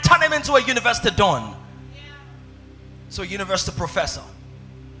dropout and turn him into a university don? So a university professor.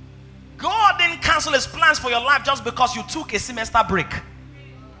 God didn't cancel his plans for your life just because you took a semester break.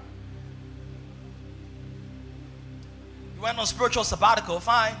 You went on spiritual sabbatical,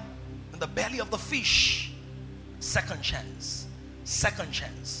 fine. In the belly of the fish. Second chance. Second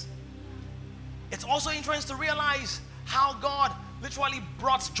chance. It's also interesting to realize how God literally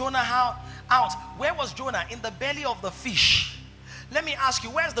brought Jonah out. Where was Jonah? In the belly of the fish. Let me ask you,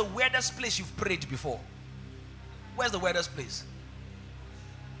 where's the weirdest place you've prayed before? Where's the weirdest place?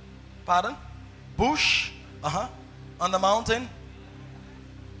 Pardon? Bush? On the mountain?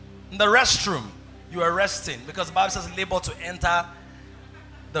 In the restroom. You are resting, because the Bible says labor to enter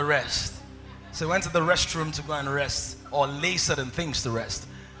the rest. So he went to the restroom to go and rest, or lay certain things to rest.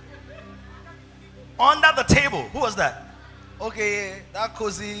 Under the table. Who was that? Okay, that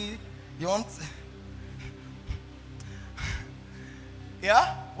cozy. You want?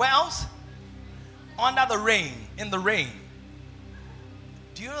 Yeah? Where else? Under the rain. In the rain.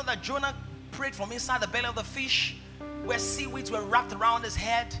 Do you know that Jonah prayed from inside the belly of the fish, where seaweeds were wrapped around his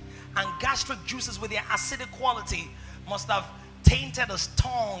head, and gastric juices with their acidic quality must have tainted his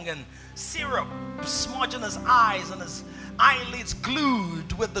tongue, and syrup smudging his eyes and his eyelids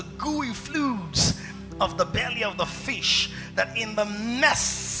glued with the gooey fluids of the belly of the fish, that in the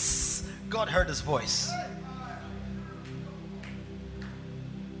mess God heard his voice.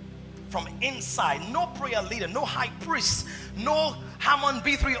 from inside. No prayer leader, no high priest, no Hammond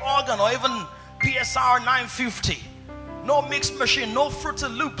B3 organ or even PSR 950. No mixed machine, no Fruity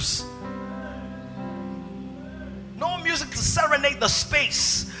Loops. No music to serenade the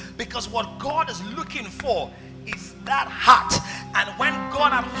space. Because what God is looking for is that heart. And when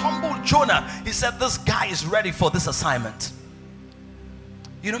God had humbled Jonah, he said, this guy is ready for this assignment.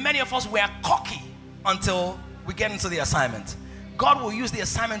 You know, many of us, we are cocky until we get into the assignment. God will use the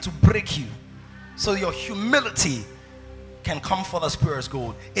assignment to break you, so your humility can come for the Spirit's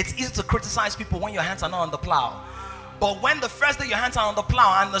gold. It's easy to criticize people when your hands are not on the plow. But when the first day your hands are on the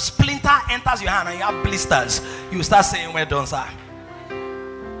plow and the splinter enters your hand and you have blisters, you start saying, "Well done, sir."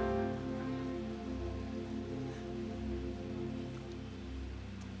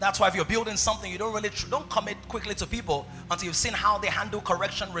 That's why if you're building something, you don't commit quickly to people until you've seen how they handle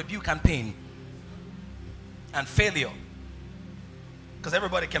correction, rebuke, and pain and failure. Because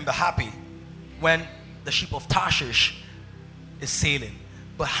everybody can be happy when the ship of Tarshish is sailing.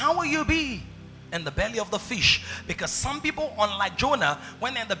 But how will you be in the belly of the fish? Because some people, unlike Jonah,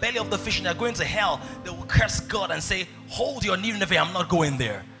 when they're in the belly of the fish and they're going to hell, they will curse God and say, "Hold your Nineveh, I'm not going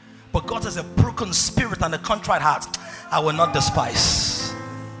there." But God says, "A broken spirit and a contrite heart I will not despise."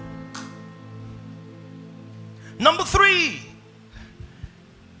 Number 3,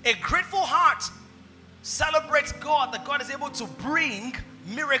 a grateful heart celebrates God, that God is able to bring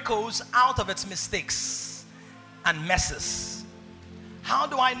miracles out of its mistakes and messes. How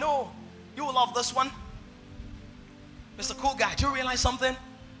do I know? You will love this one. Mr. Cool Guy, do you realize something?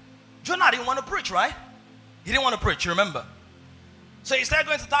 Jonah didn't want to preach, right? He didn't want to preach, you remember? So he started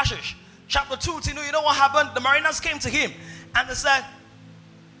going to Tarshish. Chapter 2, you know what happened? The mariners came to him and they said,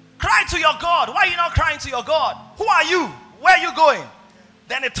 "Cry to your God. Why are you not crying to your God? Who are you? Where are you going?"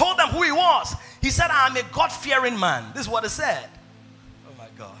 Then they told them who he was. He said, "I'm a God-fearing man." This is what he said. Oh my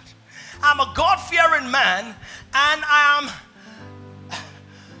God. "I'm a God-fearing man and I am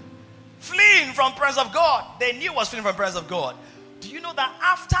fleeing from the presence of God." They knew he was fleeing from the presence of God. Do you know that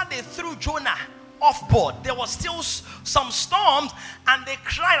after they threw Jonah off board, there was still some storms and they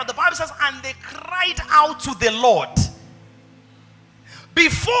cried. The Bible says, and they cried out to the Lord.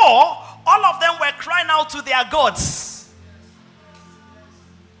 Before, all of them were crying out to their gods.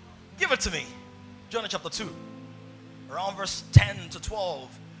 Give it to me. Jonah chapter 2, around verse 10 to 12.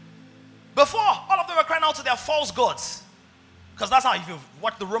 Before, all of them were crying out to their false gods. Because that's how, if you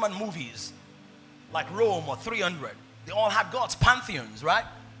watch the Roman movies, like Rome or 300, they all had gods, pantheons, right?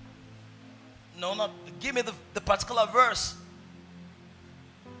 No, not, give me the particular verse.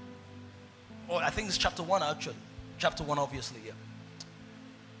 Oh, I think it's chapter 1 actually. Chapter 1 obviously, yeah.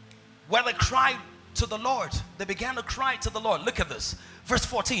 Where they cried to the Lord. They began to cry to the Lord. Look at this. Verse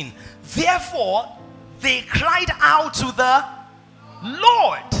 14. Therefore, they cried out to the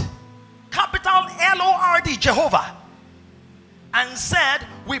Lord. Capital Lord, Jehovah. And said,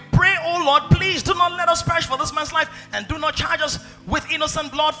 "We pray, O Lord, please do not let us perish for this man's life. And do not charge us with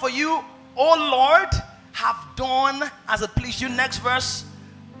innocent blood, for you, O Lord, have done as it pleased you." Next verse.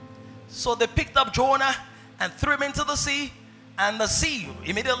 So they picked up Jonah and threw him into the sea. And the sea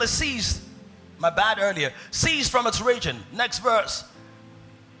immediately ceased. My bad earlier. Ceased from its raging. Next verse.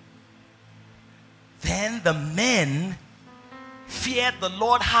 Then the men feared the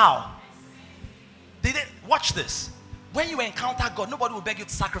Lord. How? Watch this. When you encounter God, nobody will beg you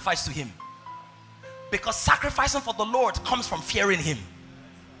to sacrifice to him. Because sacrificing for the Lord comes from fearing him.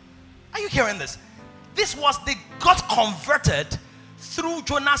 Are you hearing this? They got converted through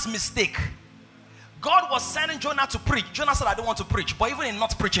Jonah's mistake. God was sending Jonah to preach. Jonah said, "I don't want to preach." But even in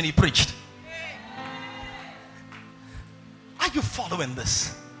not preaching, he preached. Are you following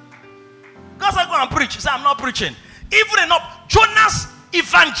this? God said, "Go and preach." He said, "I'm not preaching." Even in not, Jonah's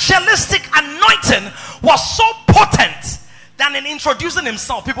evangelistic anointing was so potent that in introducing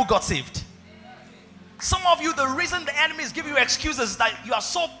himself, people got saved. Some of you, the reason the enemy is giving you excuses is that you are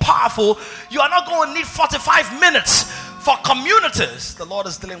so powerful, you are not going to need 45 minutes for communities. The Lord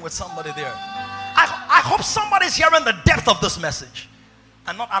is dealing with somebody there. I hope somebody's hearing the depth of this message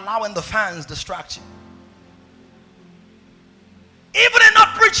and not allowing the fans distract you. Even in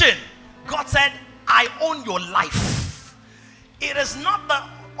not preaching, God said, "I own your life." It is not the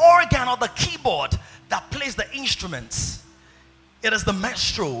organ or the keyboard that plays the instruments. It is the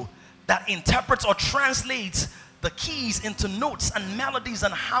maestro that interprets or translates the keys into notes and melodies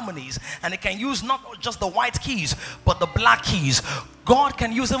and harmonies. And it can use not just the white keys, but the black keys. God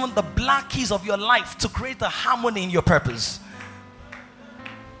can use even the black keys of your life to create the harmony in your purpose.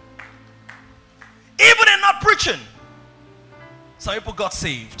 Even in not preaching, some people got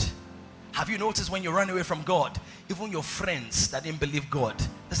saved. Have you noticed when you run away from God, even your friends that didn't believe God,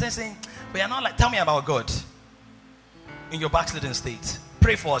 The same saying, but you're not like, tell me about God in your backslidden state.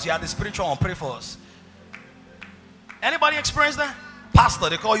 Pray for us. You are the spiritual one. Pray for us. Anybody experience that? Pastor,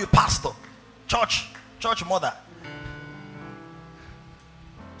 they call you pastor. Church mother.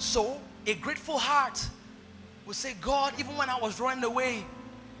 So, a grateful heart will say, God, even when I was running away,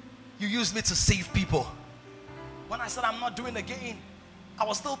 you used me to save people. When I said I'm not doing it again, I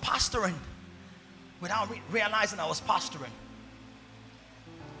was still pastoring without realizing I was pastoring.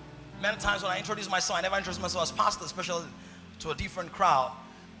 Many times when I introduce myself, I never introduce myself as pastor, especially to a different crowd.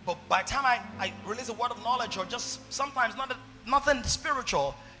 But by the time I release a word of knowledge, or just sometimes nothing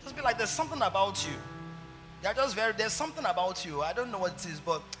spiritual, just be like, there's something about you. There's something about you. I don't know what it is,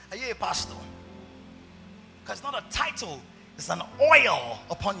 but are you a pastor? Because it's not a title, it's an oil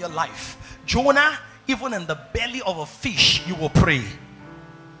upon your life. Jonah, even in the belly of a fish, you will pray.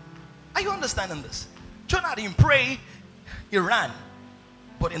 Are you understanding this? Jonah didn't pray, he ran.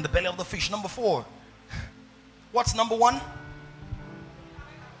 But in the belly of the fish. Number 4. What's number 1?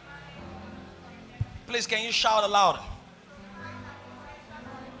 Please, can you shout aloud?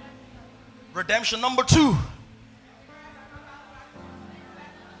 Redemption. Number 2.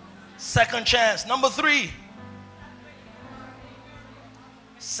 Second chance. Number 3.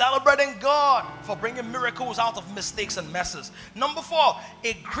 Celebrating God for bringing miracles out of mistakes and messes. Number 4.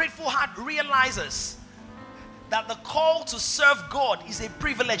 A grateful heart realizes that the call to serve God is a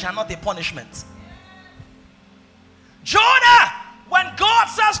privilege and not a punishment. Jonah, when God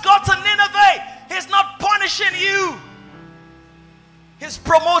says go to Nineveh, He's not punishing you. He's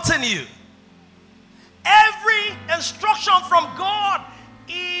promoting you. Every instruction from God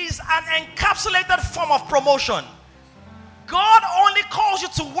is an encapsulated form of promotion. God only calls you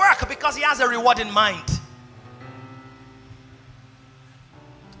to work because He has a reward in mind.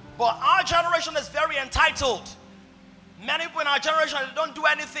 But our generation is very entitled. Many people in our generation, they don't do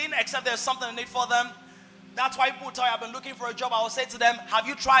anything except there's something in it for them. That's why people tell you, I've been looking for a job. I will say to them, have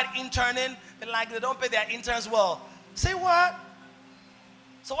you tried interning? They're like, they don't pay their interns well. Say what?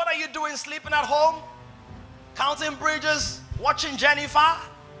 So what are you doing? Sleeping at home? Counting bridges? Watching Jennifer?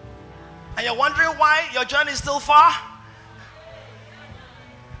 And you're wondering why your journey is still far?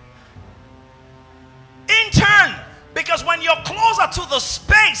 Intern. Because when you're closer to the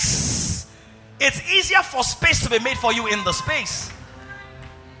space, it's easier for space to be made for you in the space.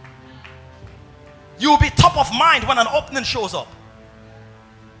 You'll be top of mind when an opening shows up.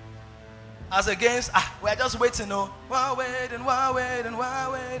 As against, we're just waiting, no. We're waiting. We're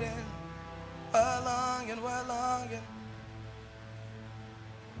longing.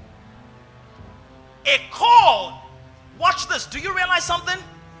 A call. Watch this. Do you realize something?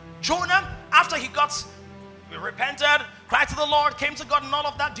 Jonah, after he repented, cried to the Lord, came to God and all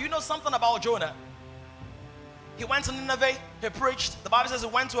of that. Do you know something about Jonah? He went to Nineveh, he preached. The Bible says he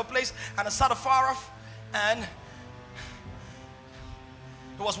went to a place and he sat afar off and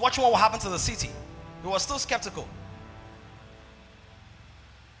he was watching what would happen to the city. He was still skeptical.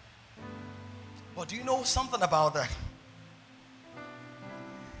 But do you know something about that?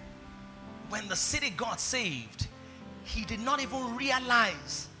 When the city got saved, he did not even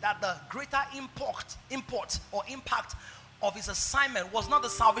realize that the greater import or impact of his assignment was not the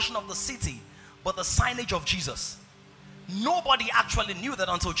salvation of the city, but the signage of Jesus. Nobody actually knew that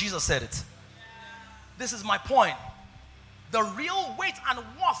until Jesus said it. This is my point. The real weight and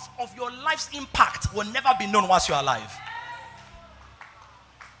worth of your life's impact will never be known once you're alive.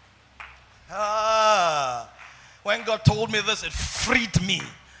 When God told me this, it freed me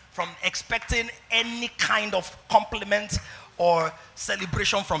from expecting any kind of compliment or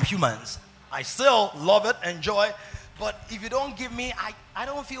celebration from humans. I still love it, enjoy, but if you don't give me, I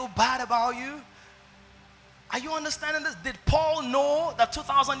don't feel bad about you. Are you understanding this? Did Paul know that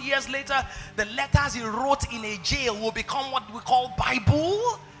 2,000 years later, the letters he wrote in a jail will become what we call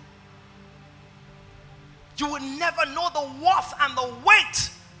Bible? You will never know the worth and the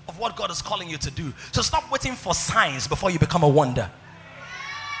weight of what God is calling you to do. So stop waiting for signs before you become a wonder.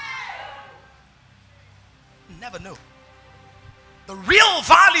 Never know. The real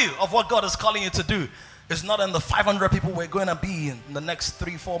value of what God is calling you to do is not in the 500 people we're going to be in the next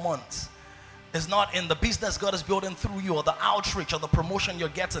 3-4 months. It's not in the business God is building through you, or the outreach, or the promotion you're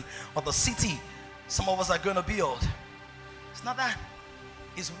getting, or the city some of us are going to build. It's not that.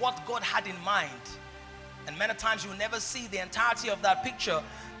 It's what God had in mind. And many times you never see the entirety of that picture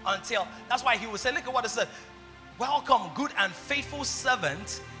until, that's why he will say, look at what it said. Welcome, good and faithful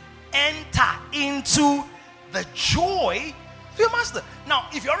servant, enter into the joy of your master. Now,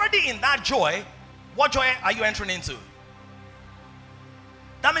 if you're already in that joy, what joy are you entering into?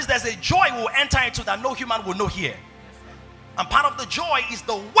 That means there's a joy we'll enter into that no human will know here. And part of the joy is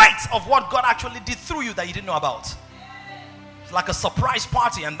the weight of what God actually did through you that you didn't know about. It's like a surprise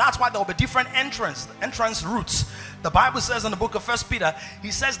party, and that's why there will be different entrance routes. The Bible says in the book of 1 Peter,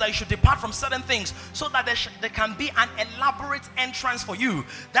 he says that you should depart from certain things so that there can be an elaborate entrance for you.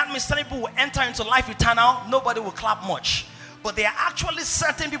 That means certain people will enter into life eternal, nobody will clap much. But there are actually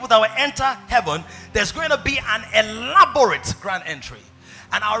certain people that will enter heaven. There's going to be an elaborate grand entry.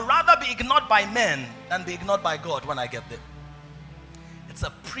 And I'd rather be ignored by men than be ignored by God when I get there. It's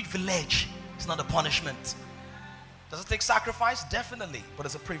a privilege. It's not a punishment. Does it take sacrifice? Definitely. But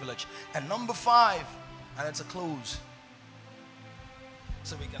it's a privilege. And number 5, and it's a close.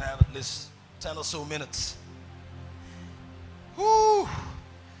 So we can have at least 10 or so minutes. Woo!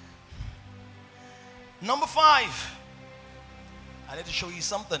 Number 5. I need to show you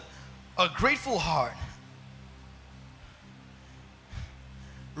something. A grateful heart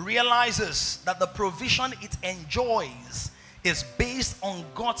realizes that the provision it enjoys is based on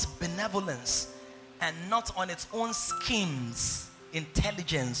God's benevolence and not on its own schemes,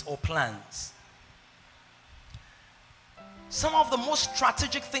 intelligence, or plans. Some of the most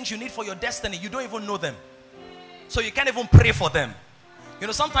strategic things you need for your destiny, you don't even know them. So you can't even pray for them. You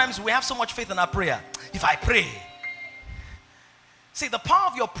know, sometimes we have so much faith in our prayer. If I pray. See, the power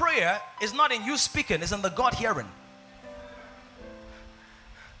of your prayer is not in you speaking, it's in the God hearing.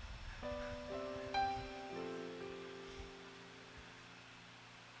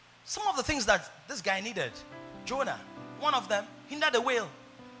 Some of the things that this guy needed, Jonah, one of them, he needed a whale.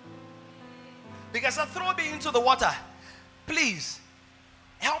 Because I throw me into the water. Please,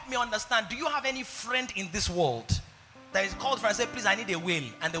 help me understand. Do you have any friend in this world that is called for and say, please, I need a whale,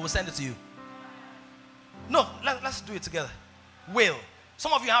 and they will send it to you? No, let's do it together. Whale.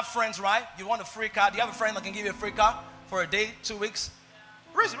 Some of you have friends, right? You want a free car. Do you have a friend that can give you a free car for a day, 2 weeks?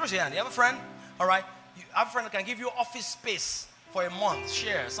 Raise your hand. You have a friend? All right. You have a friend that can give you office space for a month,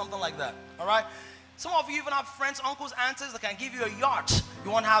 share, something like that. All right. Some of you even have friends, uncles, aunties that can give you a yacht.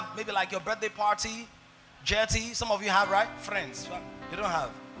 You want to have maybe like your birthday party, jetty. Some of you have, right? Friends. You don't have.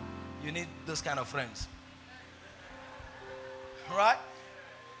 You need this kind of friends. All right.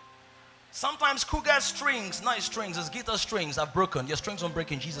 Sometimes cougar strings, not strings, it's guitar strings are broken. Your strings won't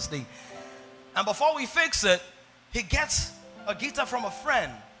break in Jesus' name. And before we fix it, he gets a guitar from a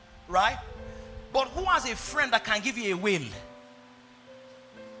friend, right? But who has a friend that can give you a whale?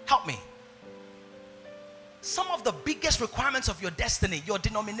 Help me. Some of the biggest requirements of your destiny, your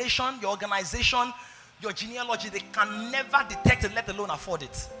denomination, your organization, your genealogy, they can never detect it, let alone afford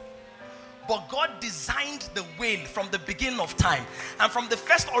it. But God designed the whale from the beginning of time. And from the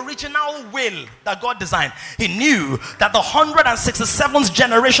first original whale that God designed, he knew that the 167th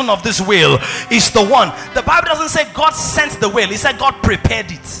generation of this whale is the one. The Bible doesn't say God sent the whale. He said God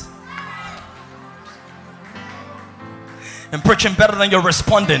prepared it. I'm preaching better than you're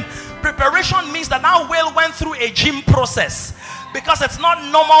responding. Preparation means that now whale went through a gym process. Because it's not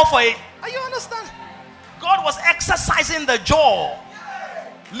normal for a... Are you understand? God was exercising the jaw.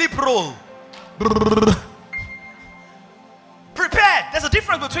 Lip roll. Prepared. There's a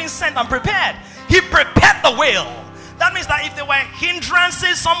difference between sent and prepared. He prepared the whale. That means that if there were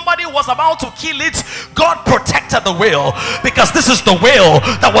hindrances, somebody was about to kill it, God protected the whale. Because this is the whale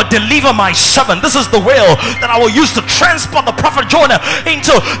that will deliver my servant. This is the whale that I will use to transport the prophet Jonah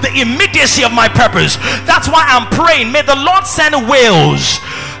into the immediacy of my purpose. That's why I'm praying. May the Lord send whales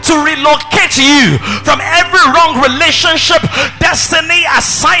to relocate you from every wrong relationship, destiny,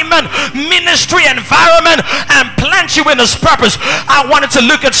 assignment, ministry, environment, and plant you in his purpose. I wanted to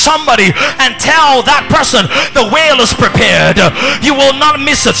look at somebody and tell that person the whale is prepared. You will not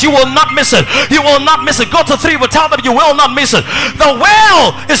miss it. You will not miss it. You will not miss it. Go to 3, but tell them you will not miss it. The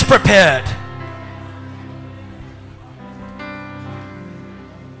whale is prepared.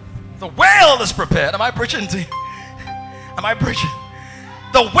 The whale is prepared. Am I preaching to you? Am I preaching?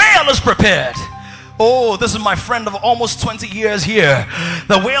 The whale is prepared. Oh, this is my friend of almost 20 years here.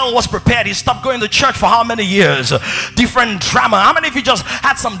 The whale was prepared. He stopped going to church for how many years? Different drama. How many of you just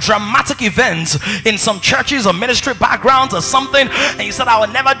had some dramatic events in some churches or ministry backgrounds or something, and you said, I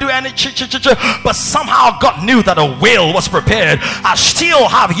will never do any but somehow God knew that a whale was prepared. I still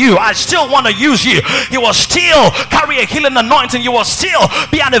have you. I still want to use you. You will still carry a healing anointing. You will still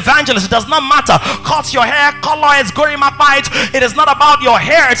be an evangelist. It does not matter. Cut your hair, color it, gorimapite. It is not about your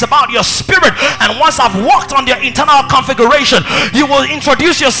hair. It's about your spirit. And once I've worked on your internal configuration, you will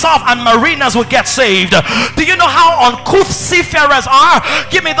introduce yourself and mariners will get saved. Do you know how uncouth seafarers are?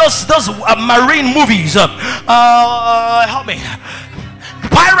 Give me those marine movies. Help me.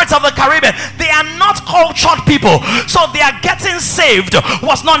 Pirates of the Caribbean, they are not cultured people, so their getting saved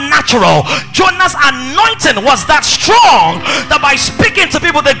was not natural. Jonah's anointing was that strong that by speaking to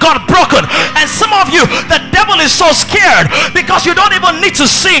people they got broken. And some of you, the devil is so scared because you don't even need to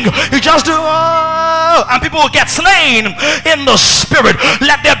sing, you just do and people will get slain in the spirit.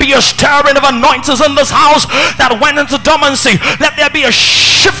 Let there be a stirring of anointings in this house that went into dormancy. Let there be a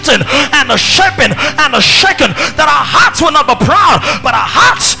shifting and a shaping and a shaking, that our hearts will not be proud, but our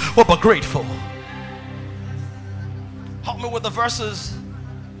hearts will be grateful. Help me with the verses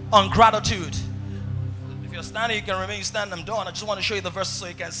on gratitude. If you're standing, you can remain standing. I'm done. I just want to show you the verses so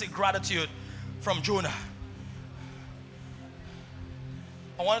you can see gratitude from Jonah.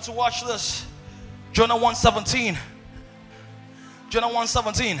 I wanted to watch this. Jonah 1:17. Jonah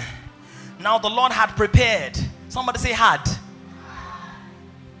 1:17. Now the Lord had prepared. Somebody say had.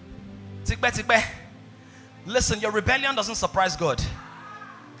 Tikbe. Listen, your rebellion doesn't surprise God.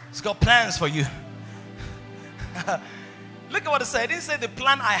 He's got plans for you. Look at what it said. He didn't say the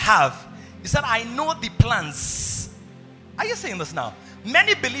plan I have. He said, I know the plans. Are you saying this now?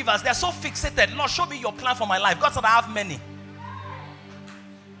 Many believers, they're so fixated. Lord, show me your plan for my life. God said, I have many.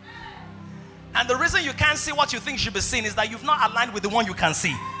 And the reason you can't see what you think should be seen is that you've not aligned with the one you can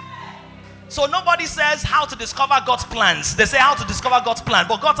see. So nobody says how to discover God's plans. They say how to discover God's plan.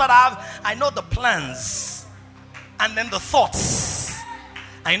 But God said, I know the plans. And then the thoughts.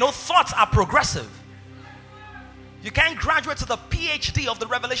 I know thoughts are progressive. You can't graduate to the PhD of the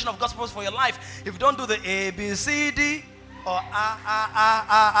revelation of God's purpose for your life if you don't do the A, B, C, D or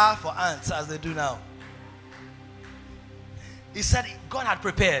A for ants as they do now. He said God had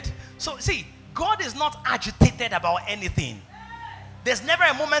prepared. So see, God is not agitated about anything. There's never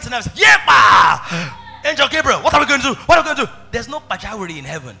a moment in heaven, yeah, Angel Gabriel, what are we going to do? What are we going to do? There's no pajawiri in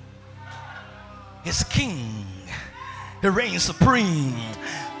heaven. He's king. He reigns supreme.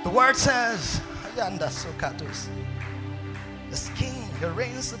 The word says, He's king. He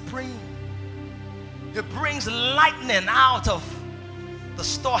reigns supreme. He brings lightning out of the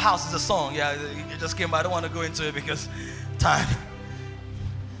storehouse is a song. Yeah, it just came by. I don't want to go into it because time.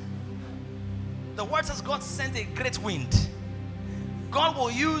 The word says God sent a great wind. God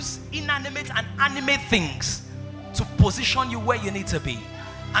will use inanimate and animate things to position you where you need to be.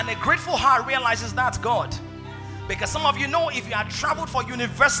 And a grateful heart realizes that's God. Because some of you know, if you had traveled for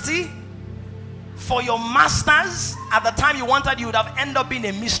university, for your masters, at the time you wanted, you would have ended up being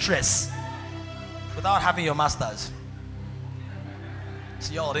a mistress without having your masters.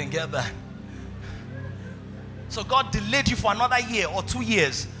 So y'all didn't get that. So God delayed you for another year or 2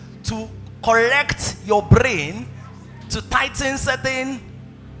 years to correct your brain, to tighten certain,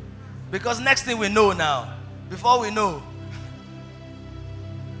 because next thing we know now, before we know,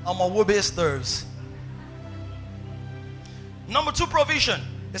 I'm on woe-based nerves. Number 2, provision.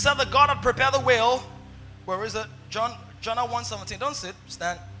 It said that God had prepared the whale. Where is it? Jonah 1:17. Don't sit,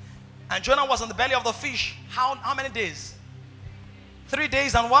 stand. And Jonah was in the belly of the fish. How many days? 3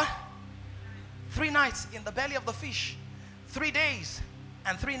 days and what? 3 nights in the belly of the fish. 3 days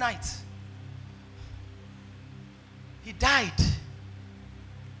and 3 nights. He died.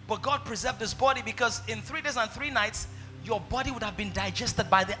 But God preserved his body, because in 3 days and 3 nights, your body would have been digested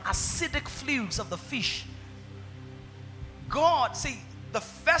by the acidic fluids of the fish. God, see, the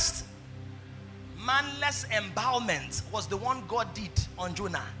first manless embowelment was the one God did on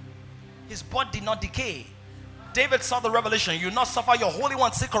Jonah. His body did not decay. David saw the revelation, you will not suffer your Holy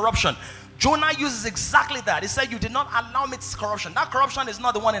One to see corruption. Jonah uses exactly that. He said, you did not allow me to see corruption. That corruption is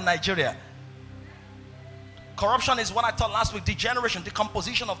not the one in Nigeria. Corruption is what I taught last week, degeneration,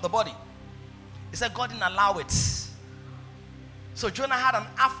 decomposition of the body. He said God didn't allow it. So Jonah had an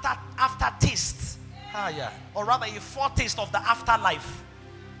aftertaste. Or rather a foretaste of the afterlife.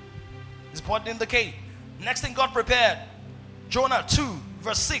 His body didn't decay. Next thing God prepared, Jonah 2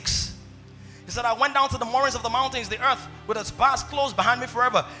 verse 6. He said, I went down to the moorings of the mountains, the earth with its bars closed behind me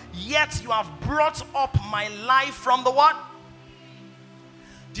forever. Yet you have brought up my life from the what?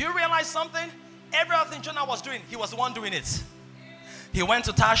 Do you realize something? Everything Jonah was doing, he was the one doing it. He went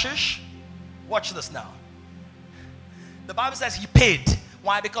to Tarshish. Watch this now. The Bible says he paid.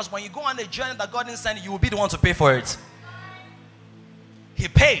 Why? Because when you go on a journey that God didn't send you, you will be the one to pay for it. He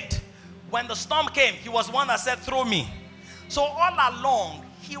paid. When the storm came, he was the one that said, throw me. So all along,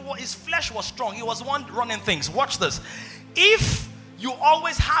 his flesh was strong. He was the one running things. Watch this. If you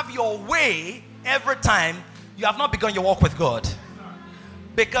always have your way every time, you have not begun your walk with God.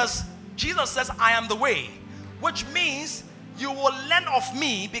 Because Jesus says, I am the way. Which means you will learn of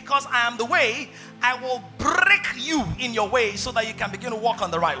me, because I am the way. I will break you in your way so that you can begin to walk on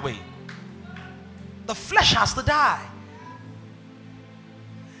the right way. The flesh has to die.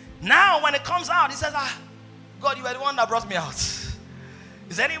 Now, when it comes out, he says, God, you are the one that brought me out.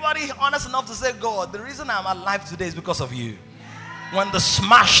 Is anybody honest enough to say, God, the reason I'm alive today is because of you? When they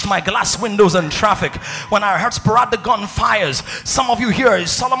smashed my glass windows in traffic, when I heard sporadic gunfires, some of you here,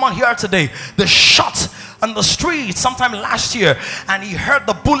 Solomon here today, the shot on the street sometime last year, and he heard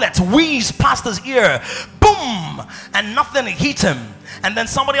the bullet whiz past his ear, boom, and nothing hit him. And then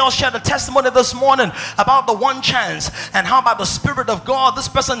somebody else shared a testimony this morning about the one chance, and how about the Spirit of God, this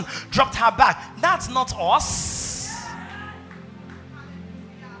person dropped her back. That's not us.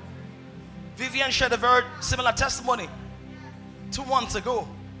 Vivian shared a very similar testimony 2 months ago.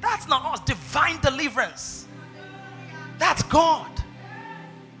 That's not us. Divine deliverance. That's God.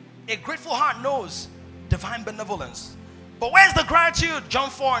 A grateful heart knows divine benevolence. But where's the gratitude? John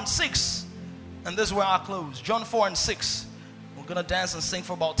 4 and 6. And this is where I'll close. John 4 and 6. We're going to dance and sing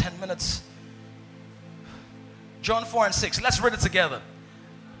for about 10 minutes. John 4 and 6. Let's read it together.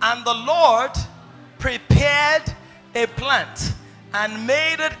 And the Lord prepared a plant and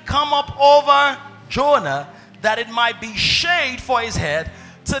made it come up over Jonah, that it might be shade for his head,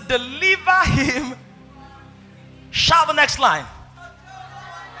 to deliver him. Shout the next line.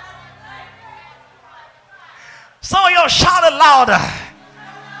 Some of you shouted louder.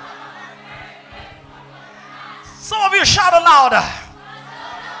 Some of you shouted louder.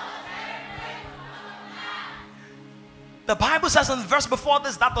 The Bible says in the verse before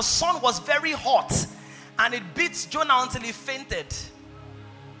this that the sun was very hot and it beat Jonah until he fainted.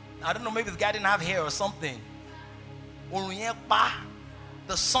 I don't know, maybe the guy didn't have hair or something.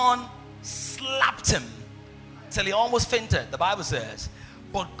 The sun slapped him till he almost fainted, the Bible says.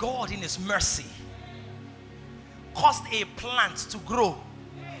 But God in his mercy caused a plant to grow,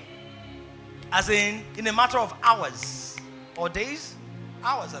 as in a matter of hours or days,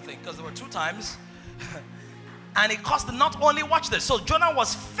 hours I think, because there were 2 times. And it caused not only, watch this, so Jonah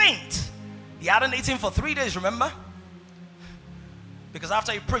was faint. He hadn't eaten for 3 days, remember? Because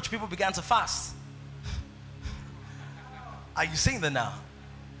after he preached, people began to fast. Are you seeing that now?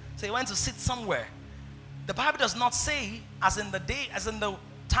 So he went to sit somewhere. The Bible does not say, as in the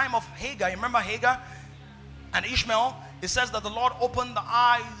time of Hagar. You remember Hagar and Ishmael? It says that the Lord opened the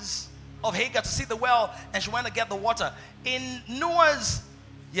eyes of Hagar to see the well, and she went to get the water. In Noah's,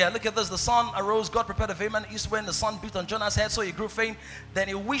 look at this. The sun arose, God prepared a vehement east wind, the sun beat on Jonah's head, so he grew faint. Then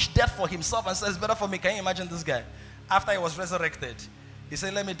he wished death for himself and said, it's better for me. Can you imagine this guy? After he was resurrected, he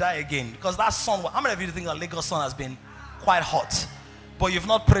said, let me die again. Because that sun, how many of you think that Lagos sun has been quite hot? But you've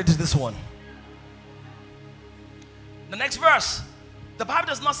not prayed this one. The next verse, the Bible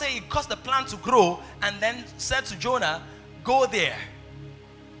does not say he caused the plant to grow and then said to Jonah, go there.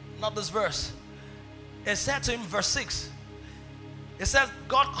 Not this verse. It said to him, verse 6. It says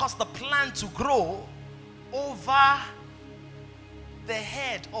God caused the plant to grow over the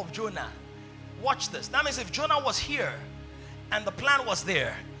head of Jonah. Watch this. That means if Jonah was here and the plant was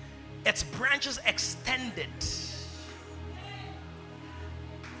there, its branches extended.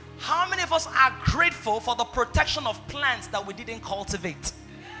 How many of us are grateful for the protection of plants that we didn't cultivate?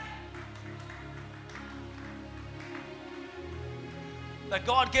 That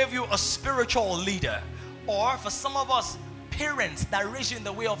God gave you a spiritual leader, or for some of us, parents that raised you in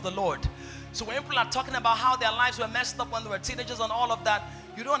the way of the Lord. So when people are talking about how their lives were messed up when they were teenagers and all of that,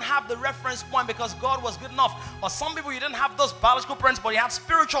 you don't have the reference point because God was good enough. Or some people, you didn't have those biological parents, but you had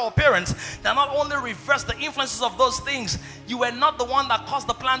spiritual parents that not only reversed the influences of those things. You were not the one that caused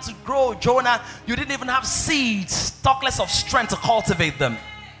the plant to grow, Jonah. You didn't even have seeds, talk less of strength to cultivate them.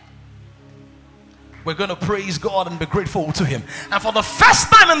 We're going to praise God and be grateful to him. And for the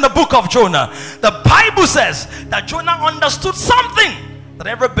first time in the book of Jonah, the Bible says that Jonah understood something that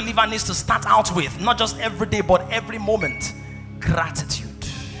every believer needs to start out with. Not just every day, but every moment. Gratitude.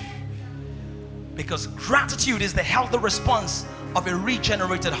 Because gratitude is the healthy response of a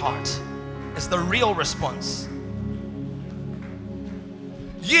regenerated heart. It's the real response.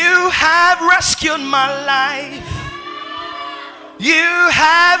 You have rescued my life. You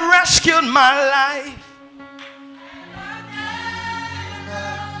have rescued my life.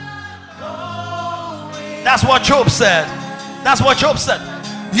 That's what Job said. That's what Job said.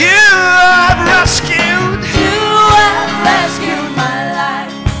 You have rescued. You have rescued my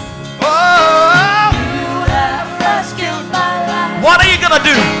life. Oh. You have rescued my life. What are you gonna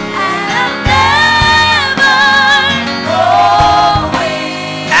do? And I'm never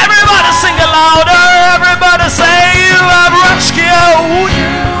going. Everybody sing it louder. Everybody say you have rescued.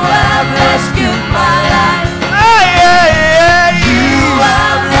 You have rescued my life. Hey, hey, hey. You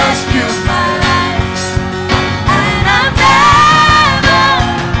have rescued my life. And I'm never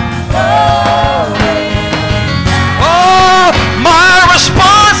going. Oh, my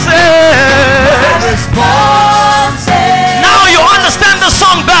response is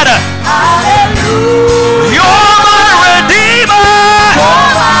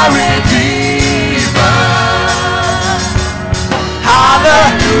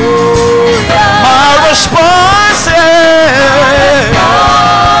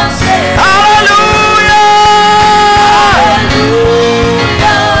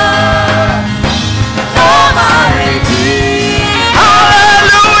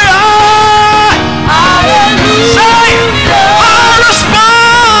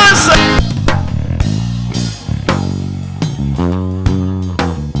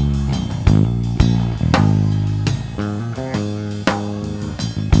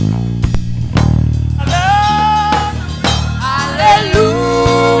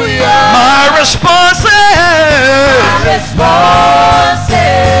responses.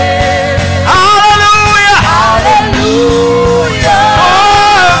 Hallelujah. Hallelujah.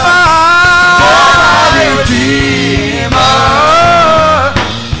 Oh, my Redeemer.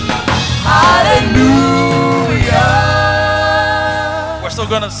 Hallelujah. We're still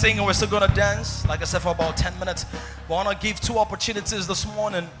going to sing and we're still going to dance, like I said, for about 10 minutes. We want to give 2 opportunities this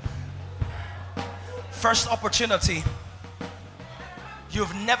morning. First opportunity,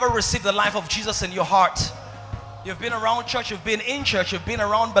 you've never received the life of Jesus in your heart. You've been around church, you've been in church, you've been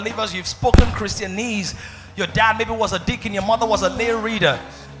around believers, you've spoken Christianese. Your dad maybe was a deacon, your mother was a lay reader.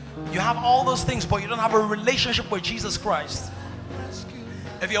 You have all those things, but you don't have a relationship with Jesus Christ.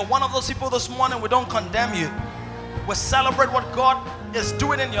 If you're one of those people this morning, we don't condemn you. We celebrate what God is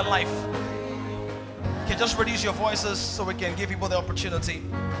doing in your life. You can just reduce your voices so we can give people the opportunity.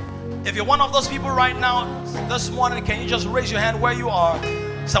 If you're one of those people right now, this morning, can you just raise your hand where you are?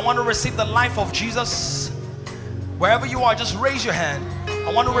 So I want to receive the life of Jesus. Wherever you are, just raise your hand.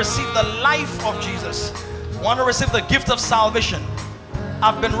 I want to receive the life of Jesus. I want to receive the gift of salvation.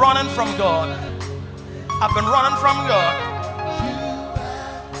 I've been running from God. I've been running from God.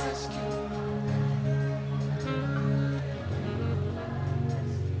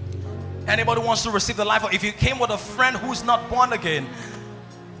 Anybody wants to receive the life of, if you came with a friend who's not born again,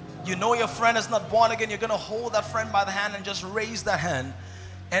 you know your friend is not born again, you're going to hold that friend by the hand and just raise that hand.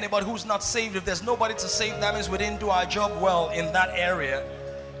 Anybody who's not saved, if there's nobody to save, that means we didn't do our job well in that area.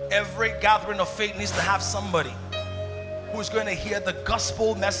 Every gathering of faith needs to have somebody who's going to hear the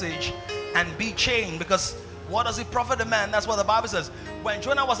gospel message and be changed. Because what does it profit a man? That's what the Bible says. When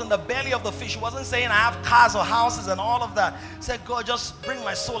Jonah was in the belly of the fish, he wasn't saying I have cars or houses and all of that. He said, God, just bring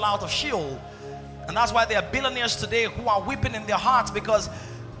my soul out of Sheol. And that's why there are billionaires today who are weeping in their hearts, because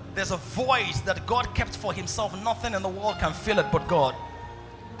there's a void that God kept for himself. Nothing in the world can fill it but God.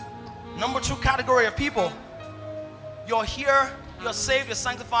 Number 2 category of people. You're here, you're saved, you're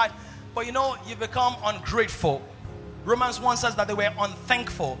sanctified, but you know, you become ungrateful. Romans 1 says that they were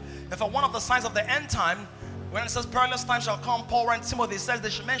unthankful. And for one of the signs of the end time, when it says perilous times shall come, Paul and Timothy says the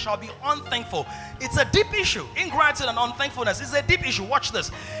men shall be unthankful. It's a deep issue. Ingratitude and unthankfulness is a deep issue. Watch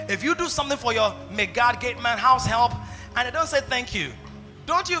this. If you do something for your May God Gate Man house help and they don't say thank you,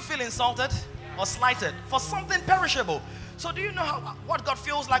 don't you feel insulted or slighted for something perishable? So do you know what God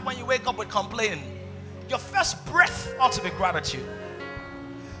feels like when you wake up with complaining? Your first breath ought to be gratitude.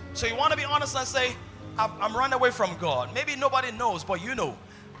 So you want to be honest and say, I'm running away from God. Maybe nobody knows, but you know.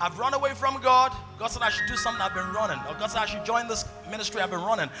 I've run away from God. God said I should do something, I've been running. Or God said I should join this ministry, I've been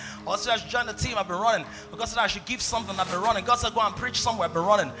running. Or God said I should join the team, I've been running. Or God said I should give something, I've been running. God said go and preach somewhere, I've been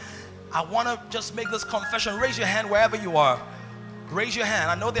running. I want to just make this confession. Raise your hand wherever you are. Raise your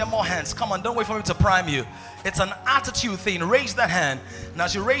hand. I know there are more hands. Come on, don't wait for me to prime you. It's an attitude thing. Raise that hand. And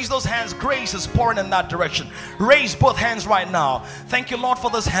as you raise those hands, grace is pouring in that direction. Raise both hands right now. Thank you, Lord,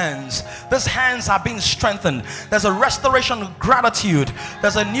 for these hands. These hands are being strengthened. There's a restoration of gratitude.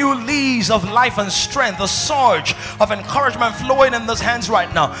 There's a new lease of life and strength. A surge of encouragement flowing in those hands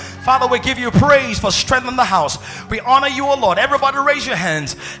right now. Father, we give you praise for strengthening the house. We honor you, O Lord. Everybody raise your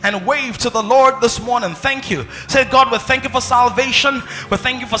hands and wave to the Lord this morning. Thank you. Say, God, we thank you for salvation. We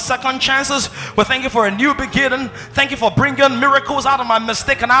thank you for second chances. We thank you for a new beginning. Thank you for bringing miracles out of my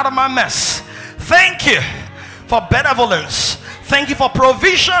mistake and out of my mess. Thank you for benevolence. Thank you for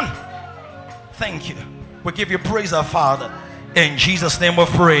provision. Thank you. We give you praise, our Father. In Jesus' name we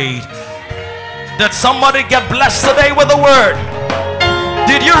prayed. Did somebody get blessed today with the word?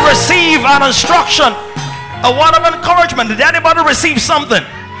 Did you receive an instruction? A word of encouragement? Did anybody receive something?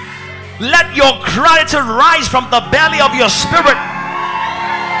 Let your gratitude rise from the belly of your spirit.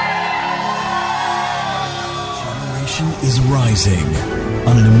 Is rising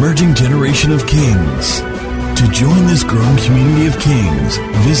on an emerging generation of kings. To join this growing community of kings,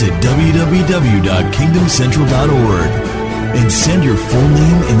 visit www.kingdomcentral.org and send your full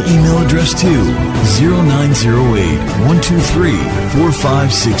name and email address to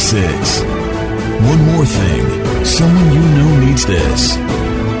 0908-123-4566. One more thing, someone you know needs this.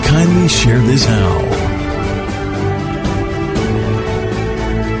 Kindly share this now.